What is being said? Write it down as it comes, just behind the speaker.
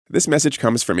This message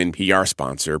comes from NPR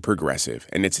sponsor Progressive,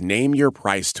 and it's Name Your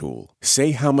Price tool.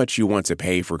 Say how much you want to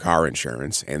pay for car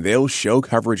insurance, and they'll show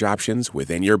coverage options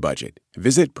within your budget.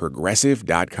 Visit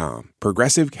Progressive.com.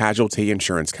 Progressive Casualty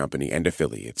Insurance Company and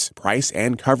Affiliates. Price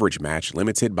and coverage match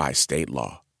limited by state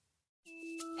law.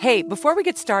 Hey, before we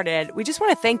get started, we just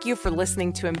want to thank you for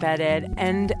listening to Embedded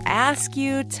and ask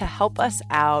you to help us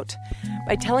out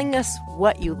by telling us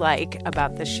what you like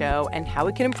about the show and how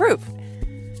we can improve.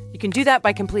 You can do that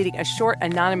by completing a short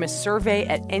anonymous survey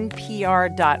at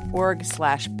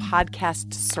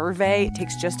npr.org/podcast survey. It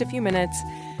takes just a few minutes.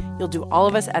 You'll do all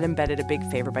of us at Embedded a big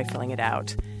favor by filling it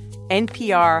out.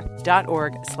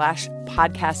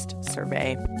 npr.org/podcast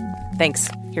survey.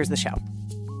 Thanks. Here's the show.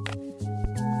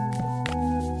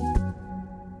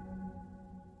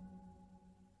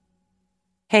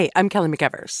 Hey, I'm Kelly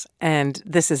McEvers, and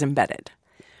this is Embedded.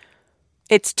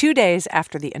 It's 2 days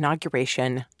after the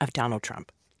inauguration of Donald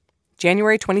Trump.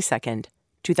 January 22nd,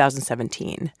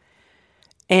 2017.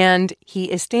 And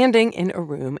he is standing in a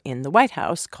room in the White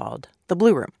House called the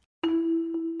Blue Room.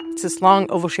 It's this long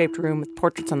oval-shaped room with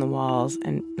portraits on the walls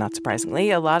and, not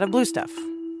surprisingly, a lot of blue stuff.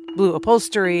 Blue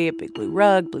upholstery, a big blue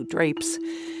rug, blue drapes.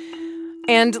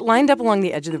 And lined up along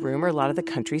the edge of the room are a lot of the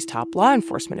country's top law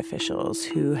enforcement officials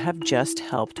who have just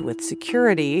helped with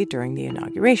security during the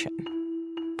inauguration.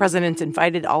 The president's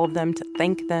invited all of them to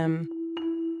thank them.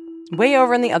 Way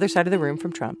over on the other side of the room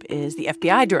from Trump is the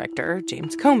FBI director,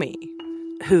 James Comey,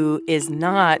 who is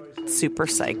not super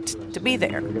psyched to be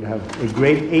there. We're going to have a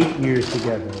great 8 years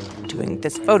together. Doing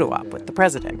this photo op with the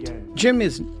president. Jim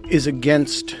is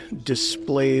against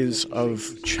displays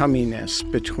of chumminess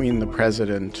between the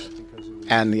president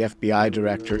and the FBI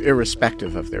director,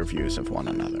 irrespective of their views of one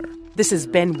another. This is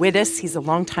Ben Wittes. He's a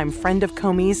longtime friend of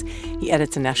Comey's. He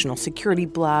edits a national security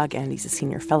blog, and he's a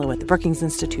senior fellow at the Brookings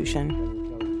Institution.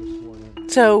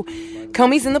 So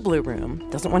Comey's in the Blue Room,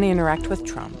 doesn't want to interact with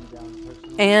Trump,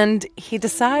 and he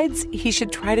decides he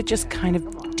should try to just kind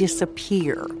of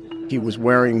disappear. He was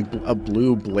wearing a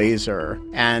blue blazer,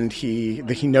 and he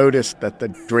noticed that the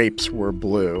drapes were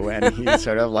blue, and he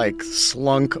sort of like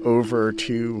slunk over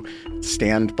to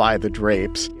stand by the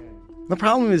drapes. The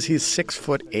problem is he's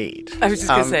 6'8". I was just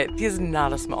going to say, he's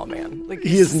not a small man.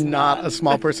 He is not a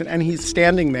small person, and he's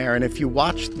standing there, and if you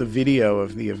watch the video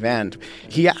of the event,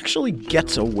 he actually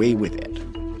gets away with it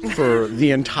for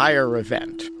the entire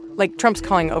event. Like Trump's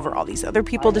calling over all these other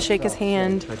people to shake his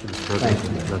hand.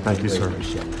 Thank you, sir. It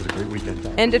was a great weekend.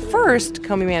 And at first,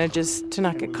 Comey manages to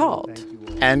not get called.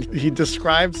 And he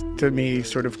describes to me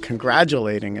sort of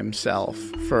congratulating himself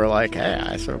for like, hey,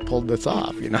 I sort of pulled this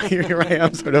off. You know, here I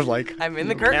am sort of like... I'm in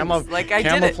the curtains, like I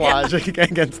camouflage did it. Yeah.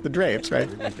 Against the drapes, right?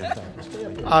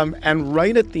 And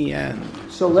right at the end...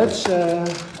 So let's... and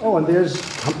there's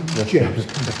Jim.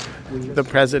 The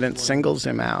president singles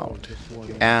him out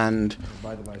and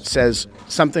says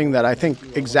something that I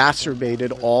think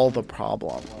exacerbated all the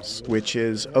problems, which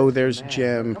is, oh, there's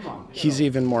Jim. He's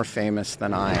even more famous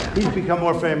than I am. He's become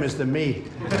more famous than me.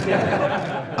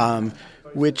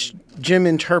 Which Jim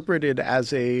interpreted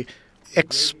as a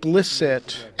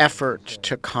explicit effort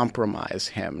to compromise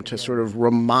him, to sort of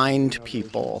remind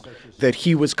people that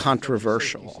he was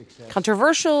controversial.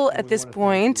 Controversial at this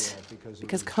point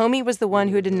because Comey was the one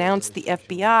who had announced the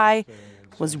FBI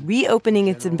was reopening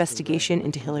its investigation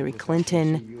into Hillary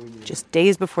Clinton just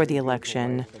days before the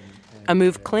election, a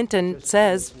move Clinton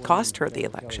says cost her the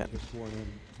election.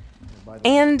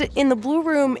 And in the Blue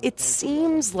Room, it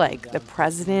seems like the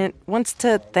president wants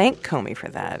to thank Comey for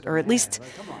that, or at least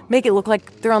make it look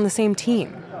like they're on the same team,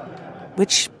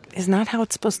 which is not how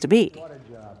it's supposed to be.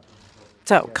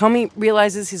 So Comey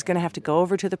realizes he's going to have to go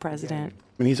over to the president.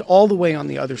 And he's all the way on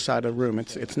the other side of the room.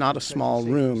 It's not a small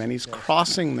room, and he's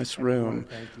crossing this room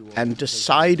and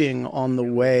deciding on the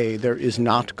way there is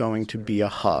not going to be a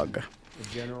hug.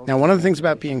 Now, one of the things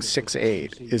about being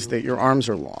 6'8" is that your arms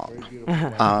are long.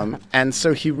 And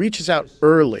so he reaches out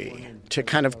early to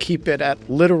kind of keep it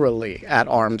literally at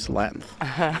arm's length.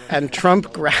 And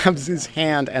Trump grabs his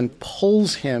hand and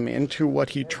pulls him into what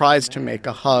he tries to make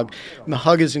a hug. And the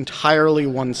hug is entirely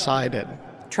one-sided.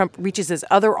 Trump reaches his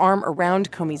other arm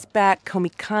around Comey's back.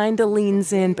 Comey kind of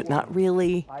leans in, but not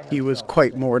really. He was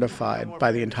quite mortified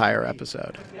by the entire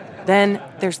episode. Then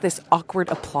there's this awkward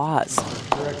applause.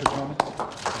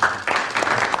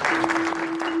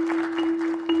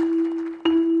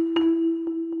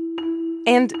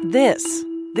 And this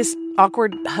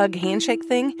awkward hug handshake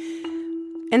thing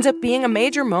ends up being a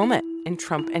major moment in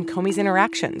Trump and Comey's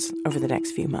interactions over the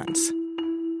next few months.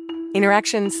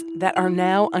 Interactions that are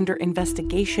now under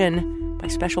investigation by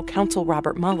special counsel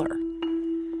Robert Mueller.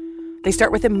 They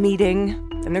start with a meeting,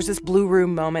 then there's this blue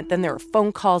room moment, then there are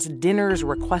phone calls, dinners,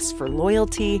 requests for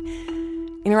loyalty,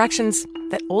 interactions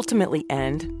that ultimately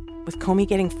end with Comey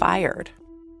getting fired.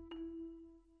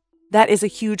 That is a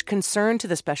huge concern to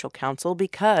the special counsel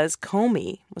because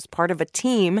Comey was part of a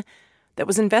team that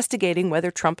was investigating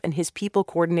whether Trump and his people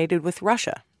coordinated with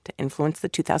Russia to influence the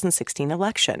 2016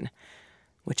 election,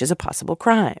 which is a possible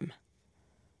crime.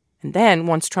 And then,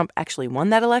 once Trump actually won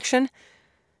that election,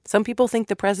 some people think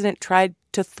the president tried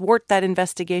to thwart that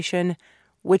investigation,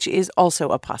 which is also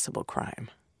a possible crime.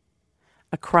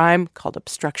 A crime called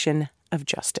obstruction of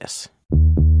justice.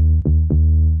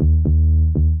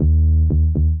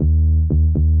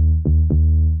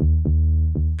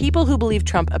 People who believe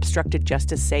Trump obstructed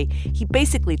justice say he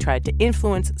basically tried to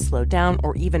influence, slow down,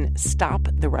 or even stop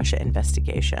the Russia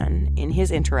investigation in his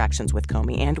interactions with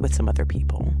Comey and with some other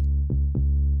people.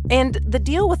 And the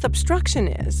deal with obstruction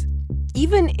is,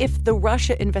 even if the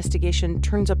Russia investigation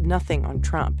turns up nothing on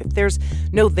Trump, if there's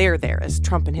no there, as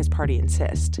Trump and his party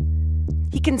insist,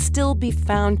 he can still be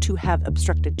found to have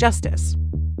obstructed justice.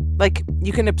 Like,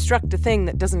 you can obstruct a thing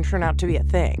that doesn't turn out to be a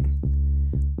thing.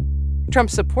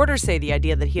 Trump's supporters say the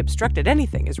idea that he obstructed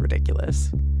anything is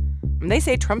ridiculous. And they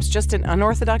say Trump's just an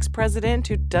unorthodox president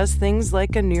who does things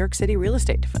like a New York City real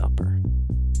estate developer.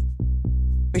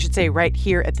 We should say right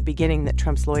here at the beginning that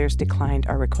Trump's lawyers declined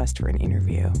our request for an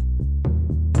interview.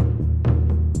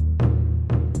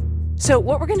 So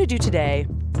what we're going to do today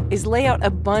is lay out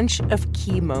a bunch of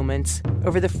key moments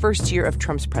over the first year of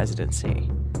Trump's presidency.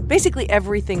 Basically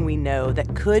everything we know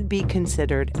that could be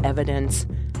considered evidence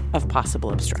of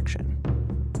possible obstruction.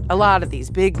 A lot of these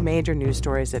big major news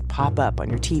stories that pop up on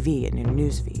your TV and your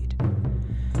newsfeed.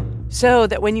 So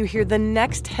that when you hear the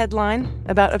next headline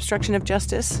about obstruction of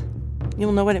justice,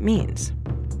 you'll know what it means.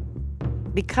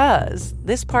 Because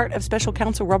this part of Special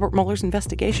Counsel Robert Mueller's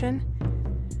investigation,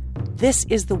 this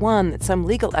is the one that some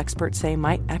legal experts say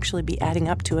might actually be adding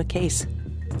up to a case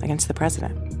against the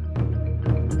president.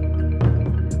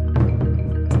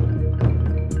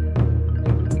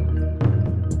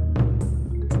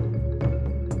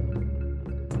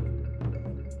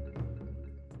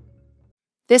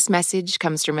 This message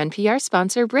comes from NPR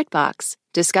sponsor BritBox.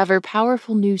 Discover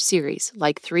powerful new series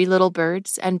like Three Little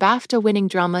Birds and BAFTA-winning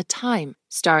drama Time,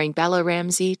 starring Bella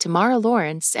Ramsey, Tamara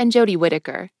Lawrence, and Jodie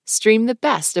Whittaker. Stream the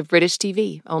best of British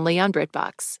TV only on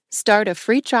BritBox. Start a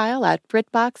free trial at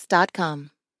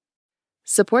BritBox.com.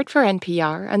 Support for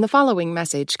NPR and the following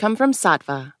message come from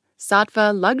Saatva.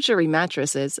 Saatva luxury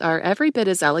mattresses are every bit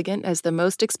as elegant as the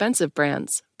most expensive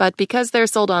brands, but because they're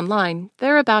sold online,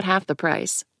 they're about half the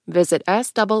price. Visit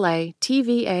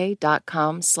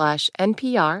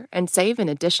SAATVA.com/NPR and save an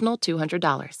additional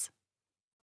 $200.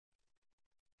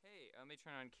 Hey, let me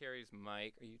turn on Carrie's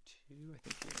mic. Are you two?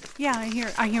 Yeah, I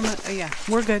hear yeah,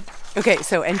 we're good. Okay,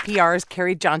 so NPR's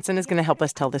Carrie Johnson is going to help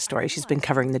us tell this story. She's been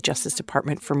covering the Justice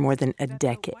Department for more than a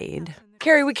decade.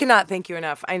 Carrie, we cannot thank you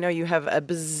enough. I know you have a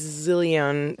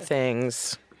bazillion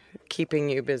things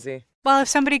keeping you busy. Well, if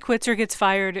somebody quits or gets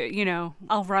fired,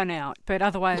 I'll run out. But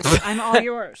otherwise, I'm all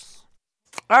yours.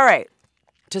 All right.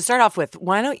 To start off with,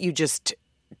 why don't you just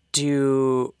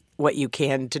do what you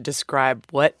can to describe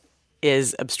what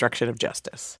is obstruction of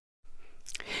justice?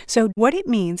 So what it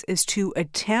means is to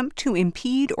attempt to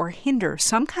impede or hinder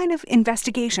some kind of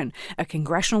investigation, a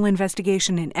congressional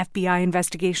investigation, an FBI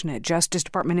investigation, a Justice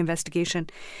Department investigation,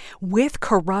 with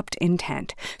corrupt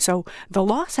intent. So the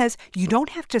law says you don't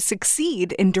have to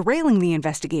succeed in derailing the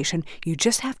investigation, you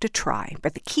just have to try.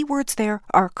 But the key words there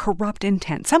are corrupt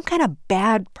intent, some kind of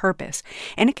bad purpose.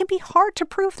 And it can be hard to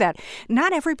prove that.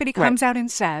 Not everybody comes out and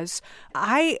says,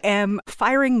 I am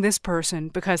firing this person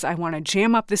because I want to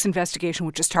jam up this investigation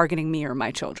which is targeting me or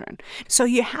my children. So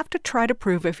you have to try to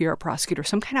prove, if you're a prosecutor,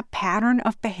 some kind of pattern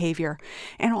of behavior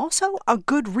and also a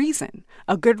good reason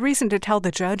to tell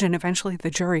the judge and eventually the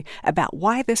jury about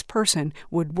why this person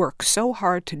would work so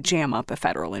hard to jam up a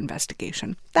federal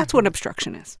investigation. That's what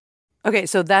obstruction is. Okay,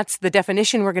 so that's the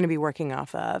definition we're going to be working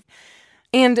off of.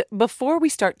 And before we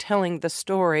start telling the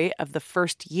story of the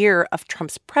first year of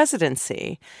Trump's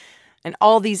presidency and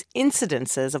all these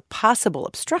incidences of possible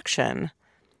obstruction,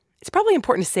 it's probably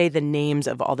important to say the names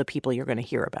of all the people you're going to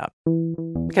hear about,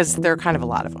 because there are kind of a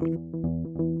lot of them.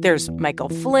 There's Michael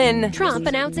Flynn. Trump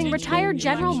announcing retired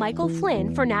General Michael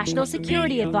Flynn for National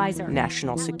Security Advisor.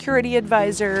 National Security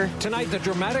Advisor. Tonight, the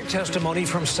dramatic testimony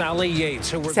from Sally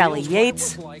Yates. Sally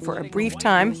Yates, for a brief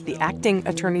time, the acting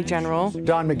Attorney General.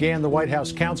 Don McGahn, the White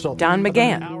House counsel. Don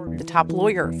McGahn. the top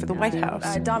lawyer for the White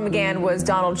House. Don McGahn was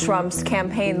Donald Trump's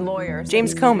campaign lawyer.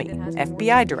 James Comey,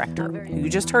 FBI director, who you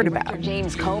just heard about.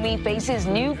 James Comey faces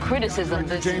new criticism.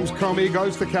 James Comey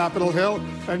goes to Capitol Hill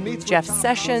and meets Jeff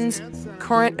Sessions,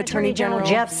 current Attorney General.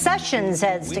 Jeff Sessions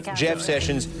heads to Capitol Jeff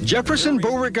Sessions. Jefferson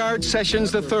Beauregard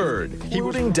Sessions III.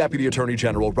 Including Deputy Attorney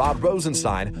General Rod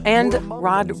Rosenstein. And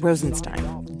Rod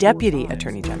Rosenstein, Deputy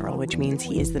Attorney General, which means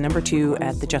he is the number 2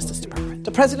 at the Justice Department.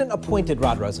 The president appointed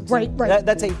Rod Rosenstein. Right.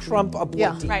 That's a Trump appointee.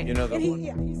 Yeah, right. You know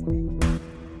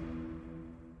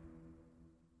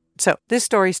So this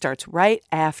story starts right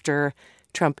after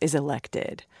Trump is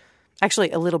elected.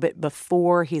 Actually, a little bit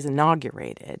before he's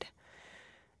inaugurated.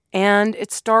 And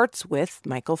it starts with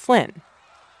Michael Flynn.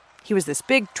 He was this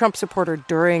big Trump supporter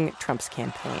during Trump's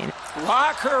campaign.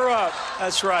 Lock her up.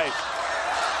 That's right.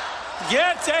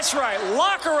 That's right.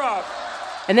 Lock her up.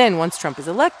 And then once Trump is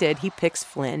elected, he picks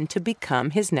Flynn to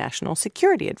become his national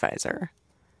security advisor.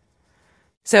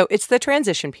 So it's the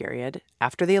transition period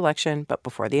after the election, but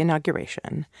before the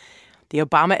inauguration. The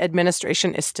Obama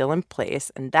administration is still in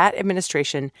place, and that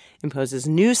administration imposes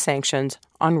new sanctions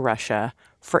on Russia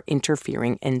for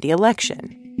interfering in the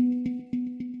election.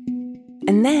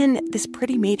 And then this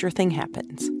pretty major thing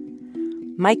happens.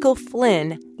 Michael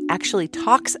Flynn actually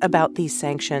talks about these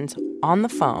sanctions on the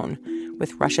phone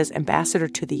with Russia's ambassador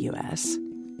to the U.S.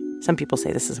 Some people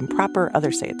say this is improper,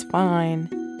 others say it's fine.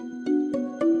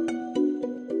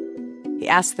 He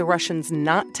asks the Russians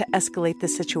not to escalate the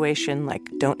situation, like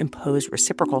don't impose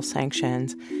reciprocal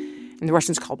sanctions. And the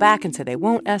Russians call back and say they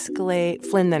won't escalate.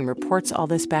 Flynn then reports all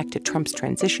this back to Trump's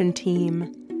transition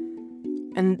team.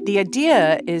 And the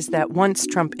idea is that once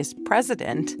Trump is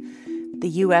president, the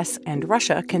U.S. and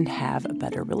Russia can have a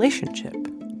better relationship.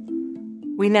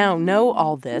 We now know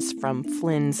all this from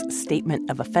Flynn's statement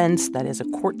of offense, that is a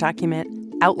court document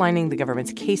outlining the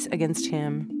government's case against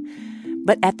him.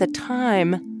 But at the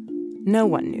time, no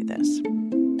one knew this.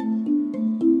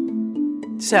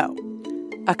 So,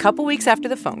 a couple weeks after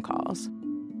the phone calls,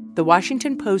 the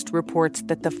Washington Post reports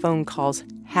that the phone calls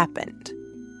happened.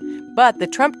 But the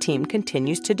Trump team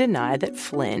continues to deny that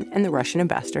Flynn and the Russian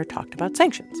ambassador talked about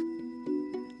sanctions.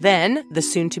 Then, the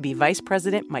soon-to-be vice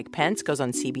president, Mike Pence, goes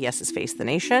on CBS's Face the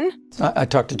Nation. I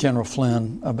talked to General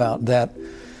Flynn about that.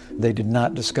 They did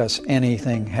not discuss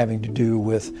anything having to do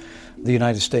with the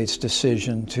United States'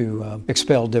 decision to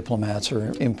expel diplomats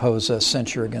or impose a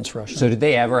censure against Russia. So did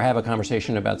they ever have a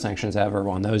conversation about sanctions ever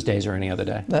on those days or any other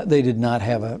day? They did not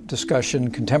have a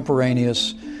discussion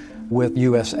contemporaneous with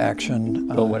U.S. action.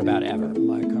 But what about ever?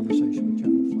 My conversation with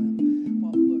General Flynn.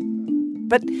 Well, look,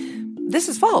 but this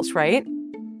is false, right?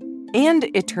 And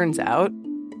it turns out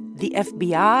the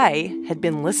FBI had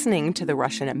been listening to the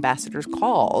Russian ambassador's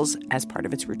calls as part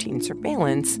of its routine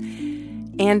surveillance,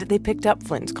 and they picked up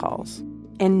Flynn's calls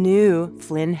and knew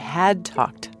Flynn had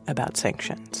talked about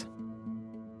sanctions.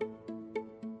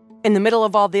 In the middle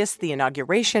of all this, the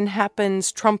inauguration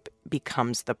happens, Trump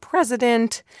becomes the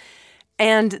president,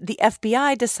 and the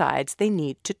FBI decides they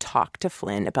need to talk to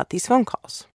Flynn about these phone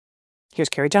calls. Here's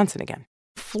Carrie Johnson again.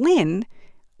 Flynn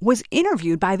was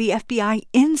interviewed by the FBI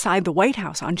inside the White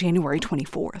House on January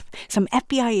 24th. Some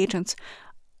FBI agents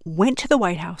went to the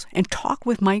White House and talked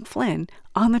with Mike Flynn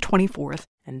on the 24th.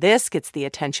 And this gets the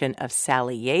attention of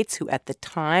Sally Yates, who at the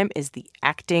time is the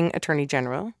acting attorney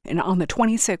general. And on the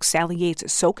 26th, Sally Yates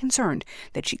is so concerned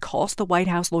that she calls the White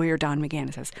House lawyer, Don McGahn,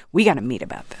 and says, we got to meet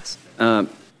about this.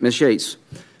 Ms. Yates,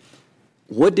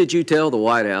 what did you tell the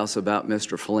White House about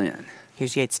Mr. Flynn?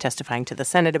 Here's Yates testifying to the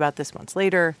Senate about this months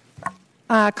later.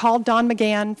 I called Don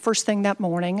McGahn first thing that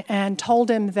morning and told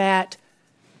him that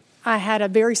I had a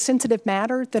very sensitive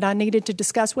matter that I needed to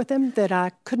discuss with him, that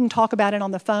I couldn't talk about it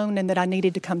on the phone, and that I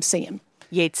needed to come see him.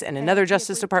 Yates and another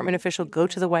Justice Department official go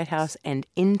to the White House and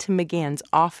into McGahn's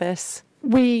office.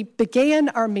 We began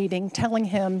our meeting telling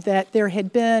him that there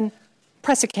had been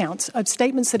press accounts of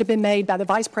statements that had been made by the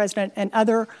vice president and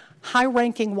other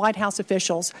high-ranking White House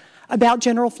officials about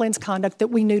General Flynn's conduct that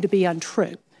we knew to be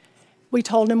untrue. We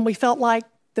told him we felt like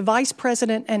the vice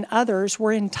president and others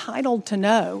were entitled to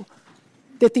know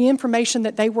that the information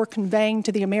that they were conveying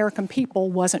to the American people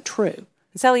wasn't true.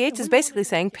 Sally Yates is basically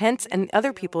saying Pence and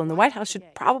other people in the White House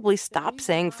should probably stop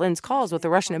saying Flynn's calls with the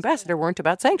Russian ambassador weren't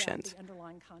about sanctions.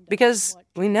 Because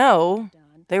we know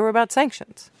they were about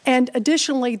sanctions. And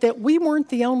additionally, that we weren't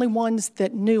the only ones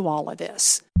that knew all of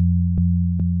this.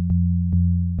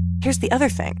 Here's the other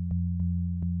thing.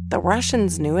 The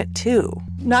Russians knew it too.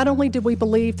 Not only did we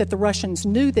believe that the Russians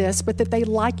knew this, but that they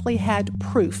likely had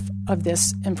proof of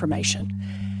this information.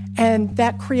 And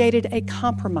that created a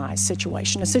compromise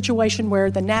situation, a situation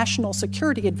where the national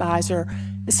security advisor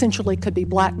essentially could be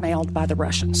blackmailed by the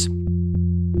Russians.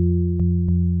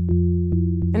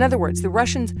 In other words, the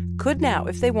Russians could now,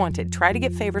 if they wanted, try to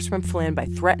get favors from Flynn by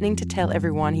threatening to tell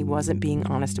everyone he wasn't being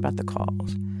honest about the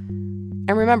calls.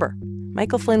 And remember,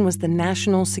 Michael Flynn was the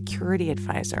national security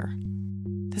advisor.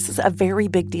 This is a very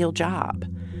big deal job.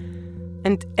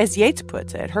 And as Yates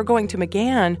puts it, her going to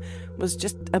McGahn was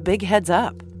just a big heads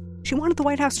up. She wanted the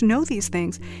White House to know these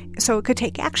things so it could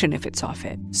take action if it saw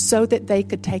fit. So that they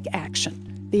could take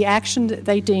action, the action that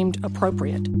they deemed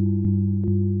appropriate.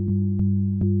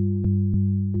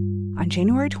 On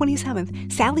January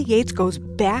 27th, Sally Yates goes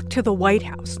back to the White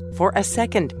House for a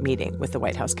second meeting with the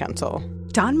White House counsel.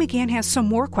 Don McGahn has some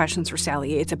more questions for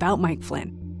Sally Yates about Mike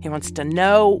Flynn. He wants to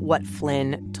know what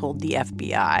Flynn told the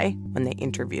FBI when they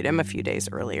interviewed him a few days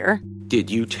earlier. Did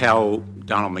you tell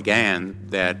Donald McGahn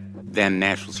that then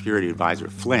National Security Advisor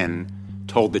Flynn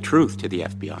told the truth to the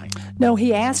FBI? No,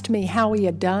 he asked me how he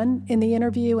had done in the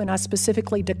interview, and I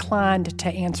specifically declined to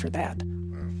answer that.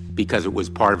 Because it was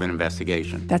part of an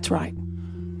investigation? That's right.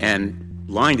 And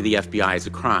lying to the FBI is a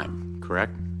crime,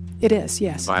 correct? It is,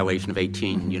 yes. Violation of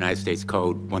 18 United States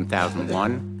Code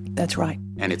 1001? That's right.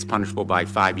 And it's punishable by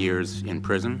 5 years in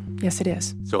prison? Yes, it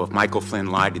is. So if Michael Flynn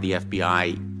lied to the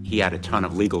FBI, he had a ton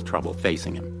of legal trouble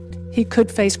facing him? He could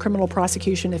face criminal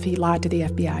prosecution if he lied to the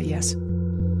FBI, yes.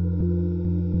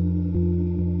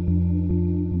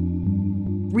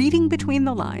 Reading between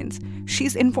the lines,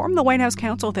 she's informed the White House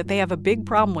counsel that they have a big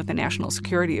problem with the national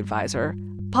security advisor.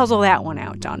 Puzzle that one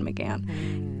out, Don McGahn.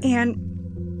 And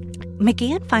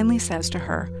McGahn finally says to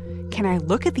her, can I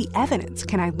look at the evidence?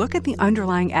 Can I look at the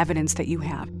underlying evidence that you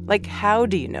have? Like, how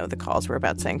do you know the calls were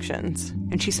about sanctions?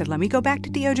 And she said, let me go back to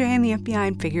DOJ and the FBI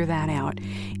and figure that out.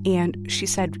 And she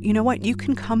said, you know what? You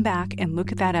can come back and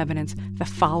look at that evidence the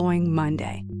following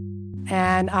Monday.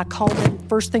 And I called him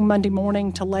first thing Monday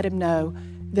morning to let him know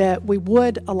that we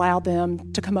would allow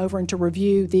them to come over and to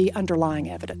review the underlying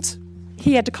evidence.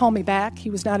 He had to call me back. He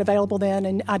was not available then,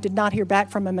 and I did not hear back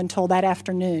from him until that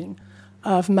afternoon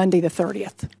of Monday the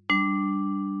 30th.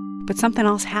 But something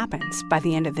else happens by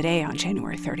the end of the day on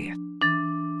January 30th.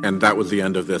 And that was the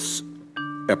end of this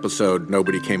episode.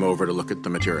 Nobody came over to look at the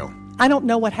material. I don't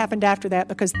know what happened after that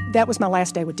because that was my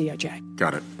last day with DOJ.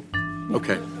 Got it.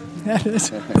 Okay. That is.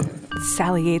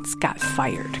 Sally Yates got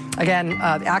fired. Again,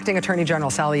 the acting attorney general,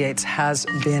 Sally Yates, has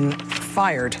been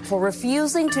fired for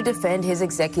refusing to defend his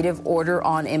executive order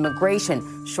on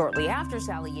immigration. Shortly after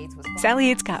Sally Yates was fired. Sally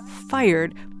Yates got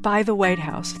fired by the White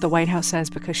House. The White House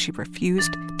says because she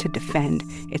refused to defend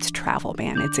its travel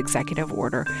ban, its executive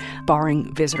order,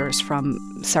 barring visitors from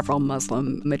several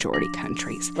Muslim majority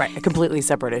countries. Right, a completely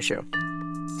separate issue.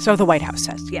 So the White House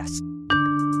says, yes.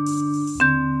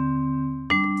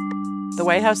 The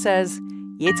White House says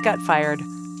Yates got fired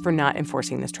for not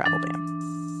enforcing this travel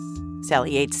ban.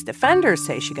 Sally Yates' defenders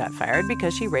say she got fired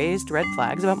because she raised red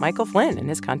flags about Michael Flynn and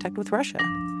his contact with Russia.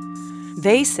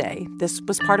 They say this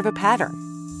was part of a pattern.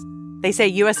 They say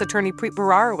U.S. Attorney Preet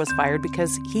Bharara was fired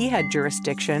because he had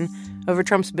jurisdiction over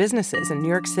Trump's businesses in New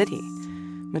York City,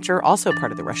 which are also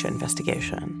part of the Russia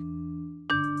investigation.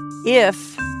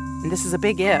 If, and this is a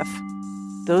big if,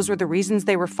 those were the reasons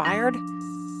they were fired,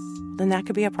 then that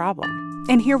could be a problem.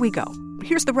 And here we go.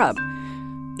 Here's the rub.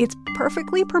 It's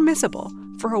perfectly permissible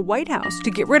for a White House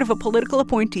to get rid of a political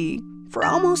appointee for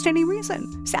almost any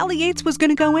reason. Sally Yates was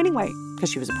going to go anyway. Because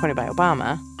she was appointed by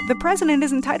Obama. The president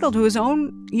is entitled to his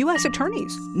own U.S.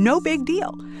 attorneys. No big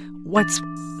deal. What's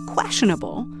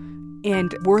questionable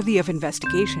and worthy of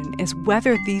investigation is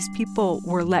whether these people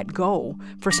were let go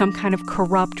for some kind of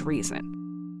corrupt reason.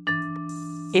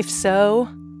 If so,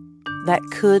 that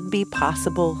could be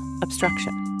possible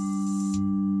obstruction.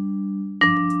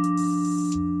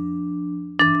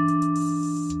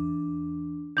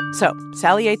 So,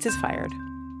 Sally Yates is fired,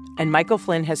 and Michael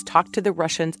Flynn has talked to the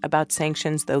Russians about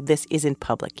sanctions, though this isn't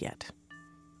public yet.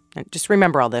 And just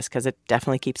remember all this because it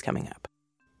definitely keeps coming up.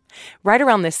 Right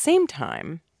around this same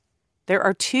time, there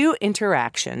are two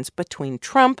interactions between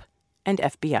Trump and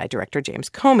FBI Director James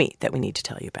Comey that we need to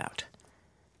tell you about.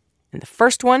 And the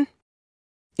first one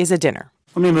is a dinner.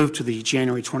 Let me move to the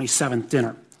January 27th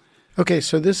dinner. Okay,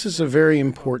 so this is a very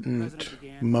important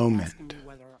moment.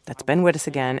 That's Ben Wittes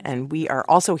again, and we are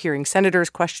also hearing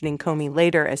senators questioning Comey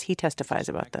later as he testifies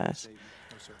about this.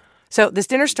 So this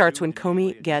dinner starts when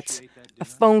Comey gets a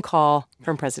phone call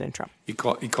from President Trump. He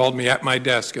called me at my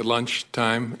desk at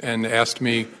lunchtime and asked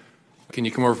me, can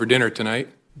you come over for dinner tonight?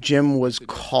 Jim was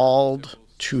called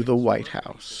to the White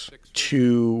House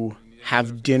to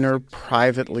have dinner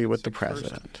privately with the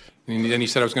president. And then he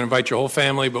said, I was going to invite your whole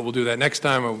family, but we'll do that next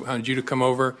time. I wanted you to come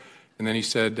over. And then he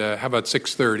said, how about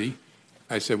 6:30?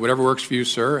 I said, whatever works for you,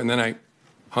 sir. And then I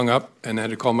hung up and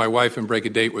had to call my wife and break a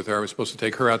date with her. I was supposed to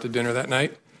take her out to dinner that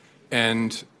night.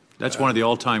 And that's one of the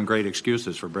all-time great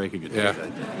excuses for breaking it. Yeah.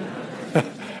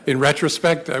 In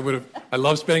retrospect, I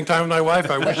love spending time with my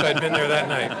wife. I wish I'd been there that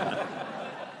night.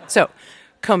 So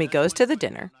Comey goes to the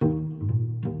dinner.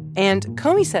 And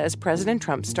Comey says President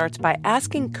Trump starts by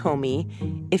asking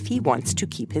Comey if he wants to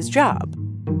keep his job.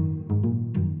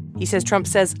 He says Trump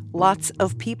says lots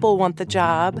of people want the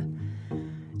job.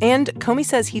 And Comey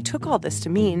says he took all this to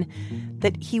mean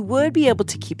that he would be able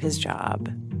to keep his job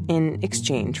in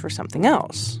exchange for something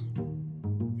else.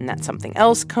 And that something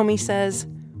else, Comey says,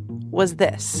 was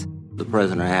this. The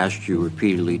president asked you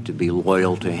repeatedly to be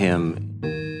loyal to him.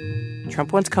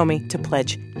 Trump wants Comey to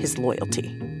pledge his loyalty.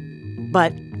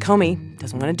 But Comey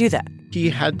doesn't want to do that. He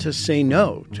had to say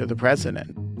no to the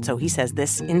president. So he says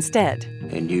this instead.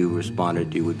 And you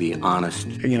responded you would be honest.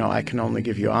 I can only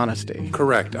give you honesty.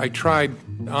 Correct. I tried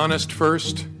honest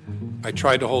first. I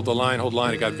tried to hold the line.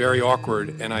 It got very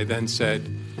awkward. And I then said,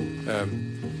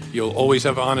 you'll always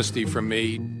have honesty from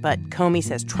me. But Comey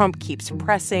says Trump keeps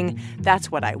pressing. That's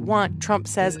what I want. Trump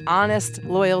says honest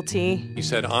loyalty. He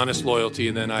said honest loyalty,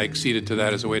 and then I acceded to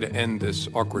that as a way to end this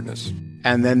awkwardness.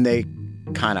 And then they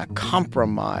kind of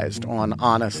compromised on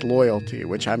honest loyalty,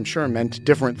 which I'm sure meant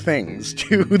different things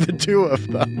to the two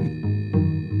of them.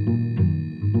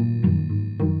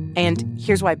 And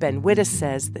here's why Ben Wittes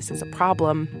says this is a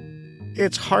problem.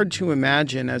 It's hard to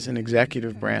imagine as an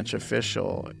executive branch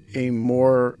official a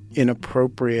more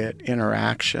inappropriate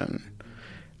interaction.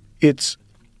 It's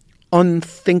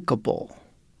unthinkable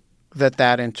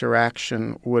that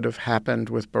interaction would have happened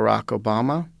with Barack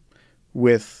Obama,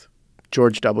 with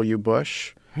George W.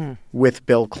 Bush, with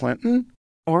Bill Clinton.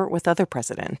 Or with other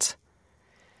presidents.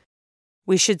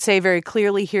 We should say very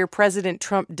clearly here, President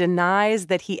Trump denies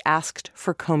that he asked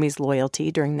for Comey's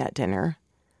loyalty during that dinner.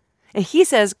 And he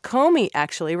says Comey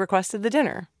actually requested the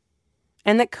dinner,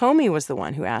 and that Comey was the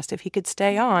one who asked if he could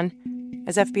stay on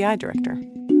as FBI director.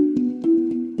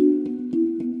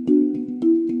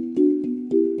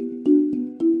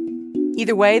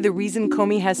 Either way, the reason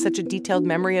Comey has such a detailed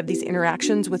memory of these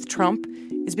interactions with Trump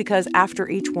is because after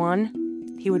each one,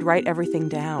 he would write everything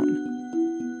down.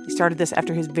 He started this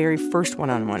after his very first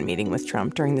one-on-one meeting with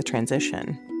Trump during the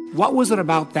transition. What was it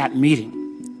about that meeting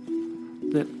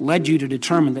that led you to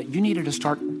determine that you needed to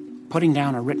start putting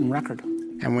down a written record?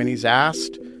 And when he's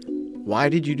asked, why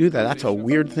did you do that? That's a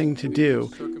weird thing to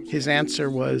do. His answer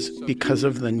was because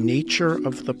of the nature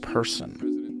of the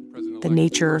person. The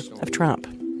nature of Trump.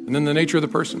 And then the nature of the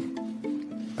person.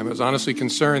 I was honestly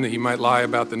concerned that he might lie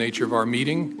about the nature of our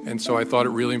meeting, and so I thought it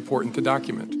really important to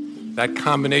document. That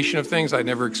combination of things I'd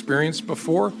never experienced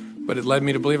before, but it led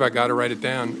me to believe I got to write it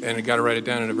down, and I got to write it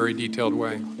down in a very detailed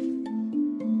way.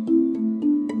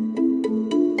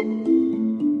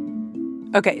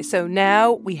 Okay, so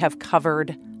now we have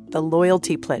covered the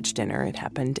loyalty pledge dinner. It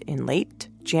happened in late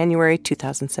January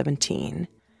 2017.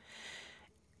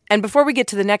 And before we get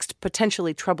to the next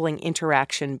potentially troubling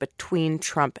interaction between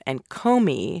Trump and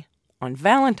Comey on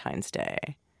Valentine's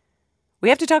Day, we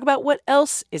have to talk about what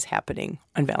else is happening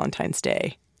on Valentine's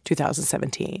Day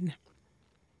 2017.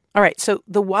 All right, so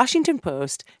the Washington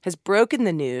Post has broken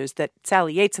the news that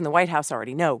Sally Yates and the White House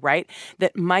already know, right?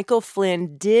 That Michael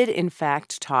Flynn did, in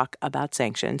fact, talk about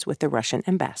sanctions with the Russian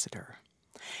ambassador.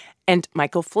 And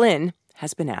Michael Flynn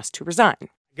has been asked to resign.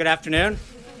 Good afternoon.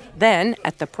 Then,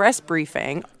 at the press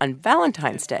briefing on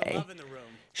Valentine's Day,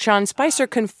 Sean Spicer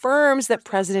confirms that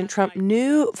President Trump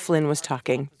knew Flynn was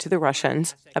talking to the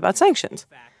Russians about sanctions.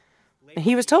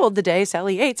 He was told the day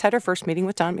Sally Yates had her first meeting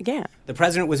with Don McGahn. The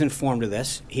president was informed of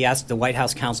this. He asked the White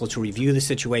House counsel to review the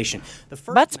situation.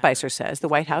 But Spicer says the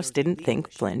White House didn't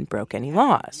think Flynn broke any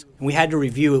laws. We had to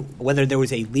review whether there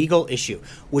was a legal issue,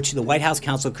 which the White House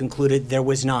counsel concluded there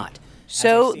was not.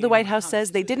 So the White House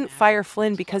says they didn't fire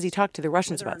Flynn because he talked to the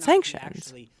Russians about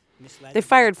sanctions. They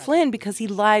fired Flynn because he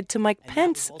lied to Mike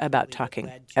Pence about talking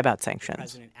about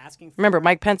sanctions. Remember,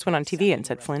 Mike Pence went on TV and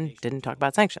said Flynn didn't talk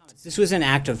about sanctions. This was an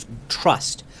act of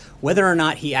trust. Whether or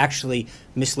not he actually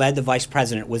misled the vice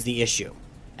president was the issue.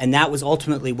 And that was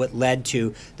ultimately what led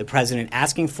to the president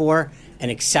asking for and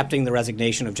accepting the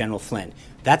resignation of General Flynn.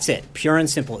 That's it. Pure and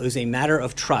simple. It was a matter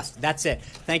of trust. That's it.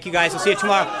 Thank you, guys. I'll see you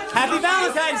tomorrow. Happy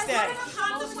Valentine's Day.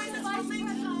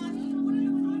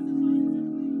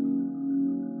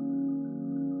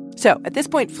 So at this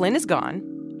point, Flynn is gone,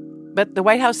 but the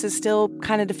White House is still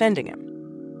kind of defending him.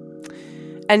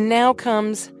 And now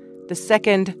comes the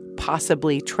second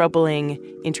possibly troubling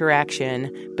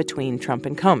interaction between Trump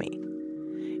and Comey.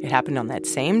 It happened on that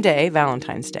same day,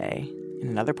 Valentine's Day, in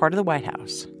another part of the White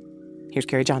House. Here's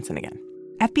Carrie Johnson again.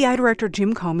 FBI Director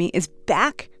Jim Comey is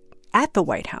back at the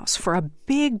White House for a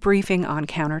big briefing on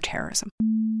counterterrorism.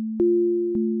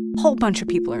 whole bunch of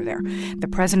people are there. The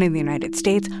President of the United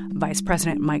States, Vice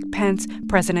President Mike Pence,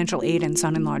 presidential aide and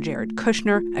son-in-law Jared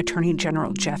Kushner, Attorney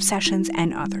General Jeff Sessions,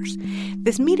 and others.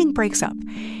 This meeting breaks up,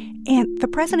 and the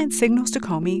president signals to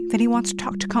Comey that he wants to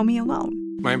talk to Comey alone.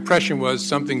 My impression was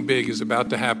something big is about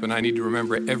to happen. I need to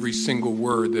remember every single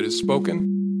word that is spoken.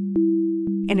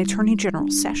 And Attorney General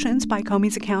Sessions, by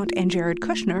Comey's account, and Jared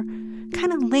Kushner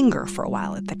kind of linger for a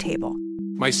while at the table.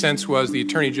 My sense was the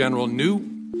Attorney General knew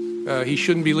he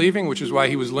shouldn't be leaving, which is why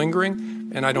he was lingering.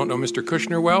 And I don't know Mr.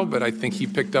 Kushner well, but I think he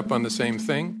picked up on the same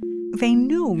thing. They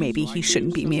knew maybe he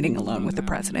shouldn't be meeting alone with the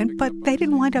president, but they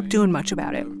didn't wind up doing much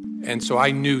about it. And so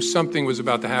I knew something was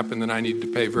about to happen that I needed to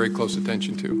pay very close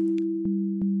attention to.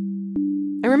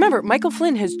 And remember, Michael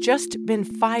Flynn has just been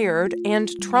fired, and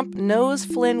Trump knows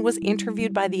Flynn was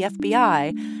interviewed by the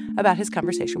FBI about his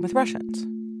conversation with Russians.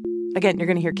 Again, you're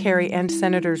going to hear Kerry and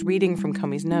senators reading from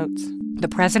Comey's notes. The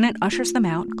president ushers them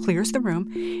out, clears the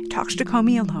room, talks to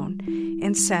Comey alone,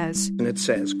 and says... And it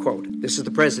says, quote, "This is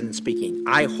the president speaking.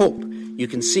 I hope you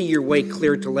can see your way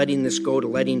clear to letting this go, to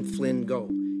letting Flynn go.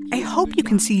 I hope you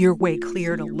can see your way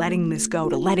clear to letting this go,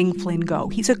 to letting Flynn go.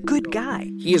 He's a good guy.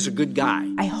 He is a good guy.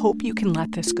 I hope you can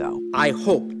let this go. I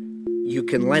hope you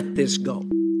can let this go."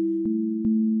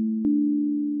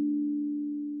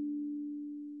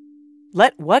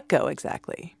 Let what go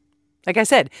exactly? Like I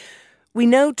said, we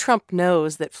know Trump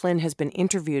knows that Flynn has been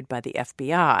interviewed by the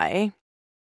FBI,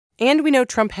 and we know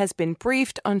Trump has been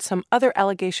briefed on some other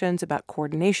allegations about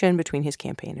coordination between his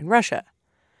campaign and Russia.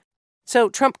 So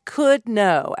Trump could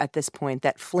know at this point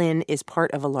that Flynn is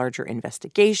part of a larger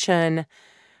investigation,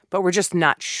 but we're just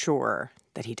not sure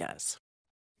that he does.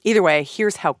 Either way,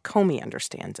 here's how Comey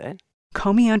understands it.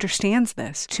 Comey understands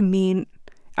this to mean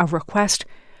a request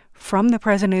from the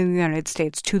President of the United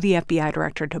States to the FBI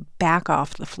director to back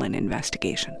off the Flynn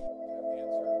investigation.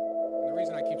 The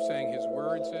reason I keep saying his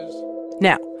words is...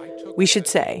 Now, we should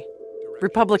say,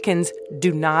 Republicans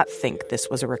do not think this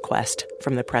was a request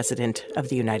from the President of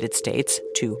the United States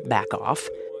to back off.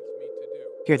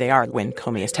 Here they are when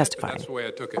Comey is testifying. That's the way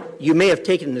I took it. You may have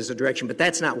taken it as a direction, but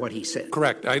that's not what he said.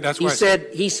 Correct.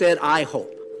 He said, "I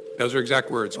hope." Those are exact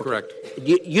words, okay. Correct.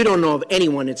 You don't know of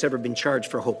anyone that's ever been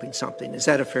charged for hoping something. Is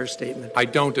that a fair statement? I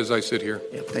don't, as I sit here.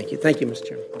 Yeah, thank you. Thank you, Mr.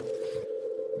 Chairman.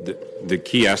 The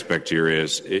key aspect here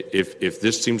is if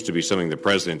this seems to be something the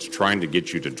president's trying to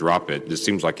get you to drop it, this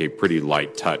seems like a pretty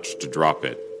light touch to drop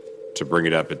it, to bring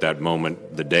it up at that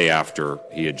moment, the day after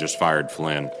he had just fired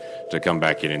Flynn, to come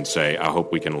back in and say, "I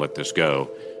hope we can let this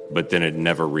go," but then it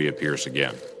never reappears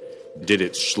again. Did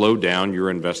it slow down your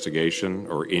investigation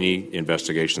or any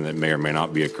investigation that may or may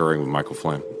not be occurring with Michael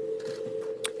Flynn?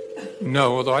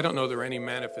 No, although I don't know there are any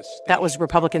manifestations. That was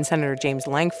Republican Senator James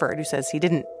Lankford, who says he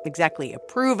didn't exactly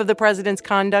approve of the president's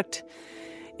conduct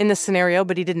in this scenario,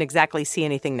 but he didn't exactly see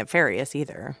anything nefarious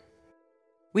either.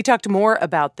 We talked more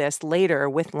about this later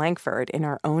with Lankford in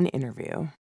our own interview.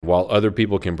 While other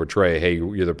people can portray, hey,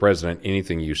 you're the president,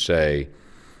 anything you say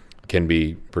can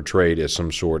be portrayed as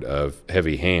some sort of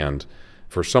heavy hand,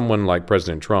 for someone like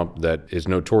President Trump that is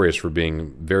notorious for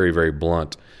being very, very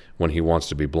blunt when he wants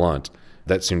to be blunt,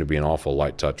 that seemed to be an awful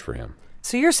light touch for him.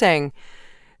 So you're saying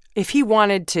if he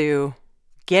wanted to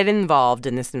get involved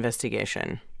in this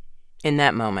investigation in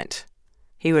that moment,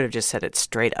 he would have just said it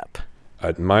straight up?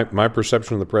 My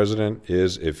perception of the president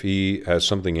is if he has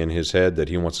something in his head that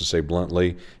he wants to say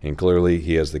bluntly and clearly,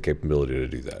 he has the capability to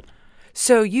do that.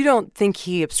 So you don't think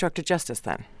he obstructed justice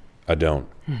then? I don't.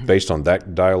 Mm-hmm. Based on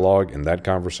that dialogue and that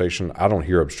conversation, I don't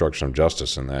hear obstruction of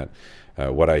justice in that.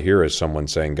 What I hear is someone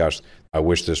saying, gosh, I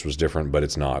wish this was different, but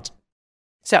it's not.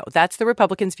 So that's the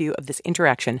Republicans' view of this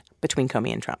interaction between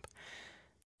Comey and Trump.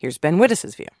 Here's Ben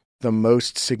Wittes's view. The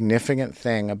most significant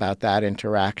thing about that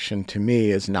interaction to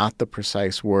me is not the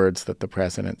precise words that the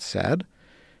president said.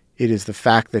 It is the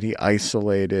fact that he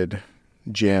isolated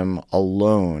Jim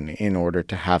alone in order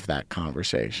to have that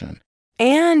conversation.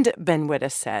 And Ben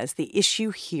Wittes says the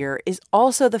issue here is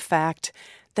also the fact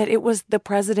that it was the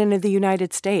president of the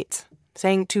United States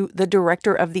saying to the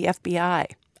director of the FBI,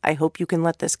 "I hope you can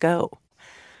let this go."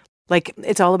 Like,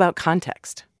 it's all about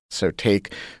context. So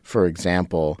take, for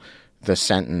example, the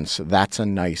sentence, "That's a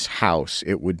nice house.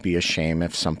 It would be a shame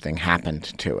if something happened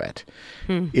to it."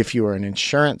 If you are an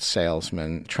insurance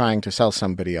salesman trying to sell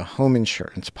somebody a home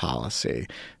insurance policy,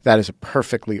 that is a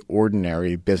perfectly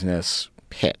ordinary business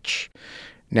pitch.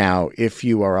 Now, if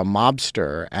you are a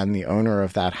mobster and the owner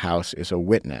of that house is a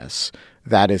witness,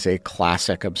 that is a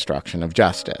classic obstruction of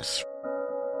justice.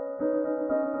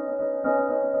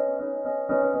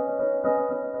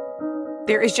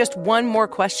 There is just one more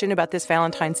question about this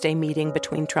Valentine's Day meeting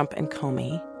between Trump and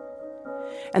Comey.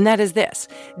 And that is this: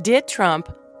 did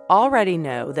Trump already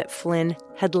know that Flynn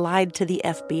had lied to the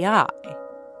FBI,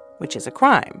 which is a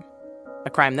crime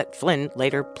that Flynn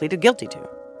later pleaded guilty to.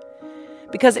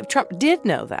 Because if Trump did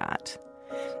know that,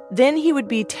 then he would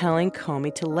be telling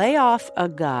Comey to lay off a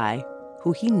guy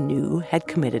who he knew had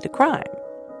committed a crime.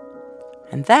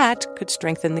 And that could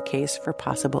strengthen the case for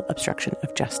possible obstruction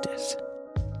of justice.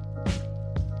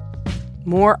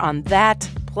 More on that,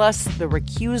 plus the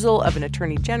recusal of an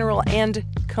attorney general and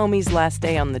Comey's last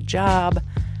day on the job,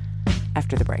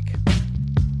 after the break.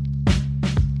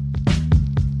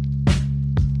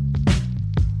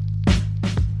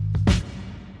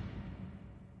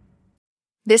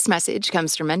 This message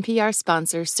comes from NPR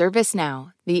sponsor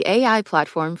ServiceNow, the AI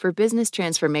platform for business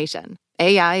transformation.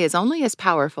 AI is only as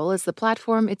powerful as the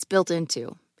platform it's built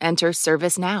into. Enter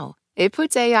ServiceNow. It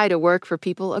puts AI to work for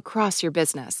people across your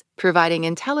business, providing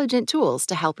intelligent tools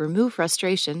to help remove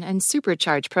frustration and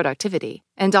supercharge productivity.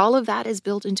 And all of that is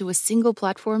built into a single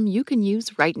platform you can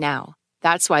use right now.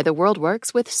 That's why the world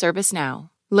works with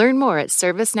ServiceNow. Learn more at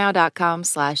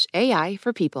servicenow.com/AI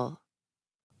for people.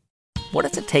 What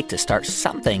does it take to start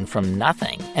something from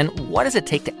nothing? And what does it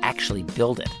take to actually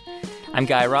build it? I'm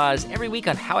Guy Raz. Every week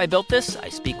on How I Built This, I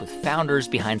speak with founders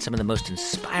behind some of the most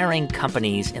inspiring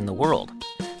companies in the world.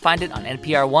 Find it on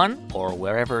NPR One or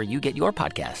wherever you get your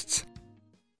podcasts.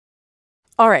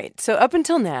 All right, so up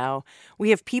until now,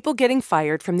 we have people getting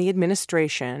fired from the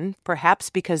administration, perhaps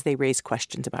because they raise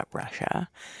questions about Russia.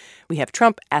 We have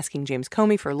Trump asking James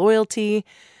Comey for loyalty.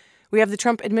 We have the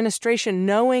Trump administration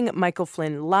knowing Michael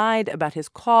Flynn lied about his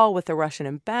call with the Russian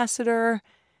ambassador,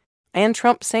 and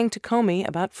Trump saying to Comey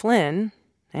about Flynn,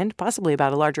 and possibly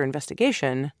about a larger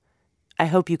investigation, I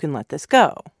hope you can let this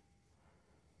go.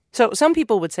 So some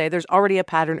people would say there's already a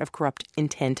pattern of corrupt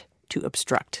intent to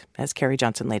obstruct, as Kerry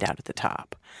Johnson laid out at the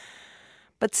top.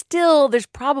 But still, there's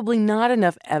probably not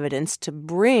enough evidence to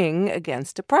bring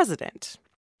against a president.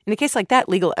 In a case like that,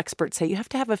 legal experts say you have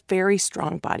to have a very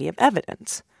strong body of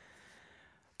evidence.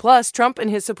 Plus, Trump and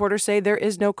his supporters say there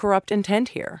is no corrupt intent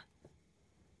here.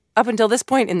 Up until this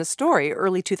point in the story,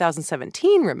 early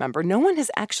 2017, remember, no one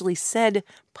has actually said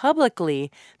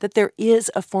publicly that there is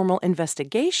a formal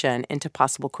investigation into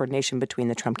possible coordination between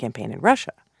the Trump campaign and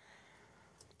Russia.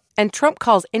 And Trump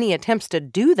calls any attempts to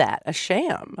do that a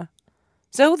sham.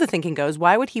 So the thinking goes,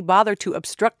 why would he bother to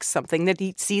obstruct something that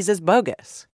he sees as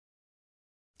bogus?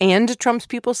 And Trump's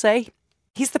people say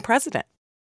he's the president.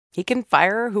 He can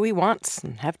fire who he wants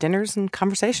and have dinners and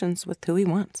conversations with who he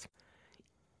wants.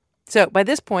 So by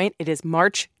this point, it is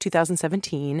March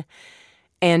 2017,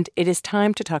 and it is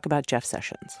time to talk about Jeff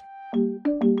Sessions.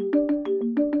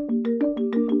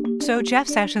 So Jeff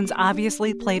Sessions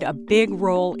obviously played a big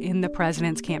role in the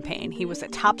president's campaign. He was a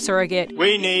top surrogate.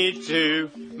 We need to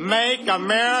make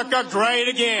America great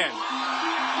again.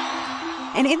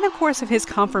 And in the course of his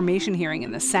confirmation hearing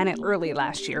in the Senate early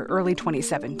last year, early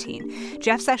 2017,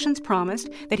 Jeff Sessions promised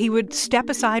that he would step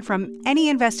aside from any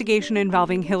investigation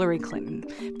involving Hillary Clinton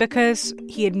because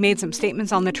he had made some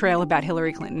statements on the trail about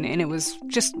Hillary Clinton, and it was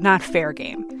just not fair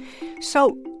game.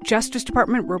 So Justice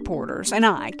Department reporters and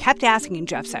I kept asking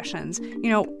Jeff Sessions,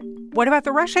 what about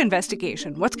the Russia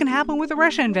investigation? What's going to happen with the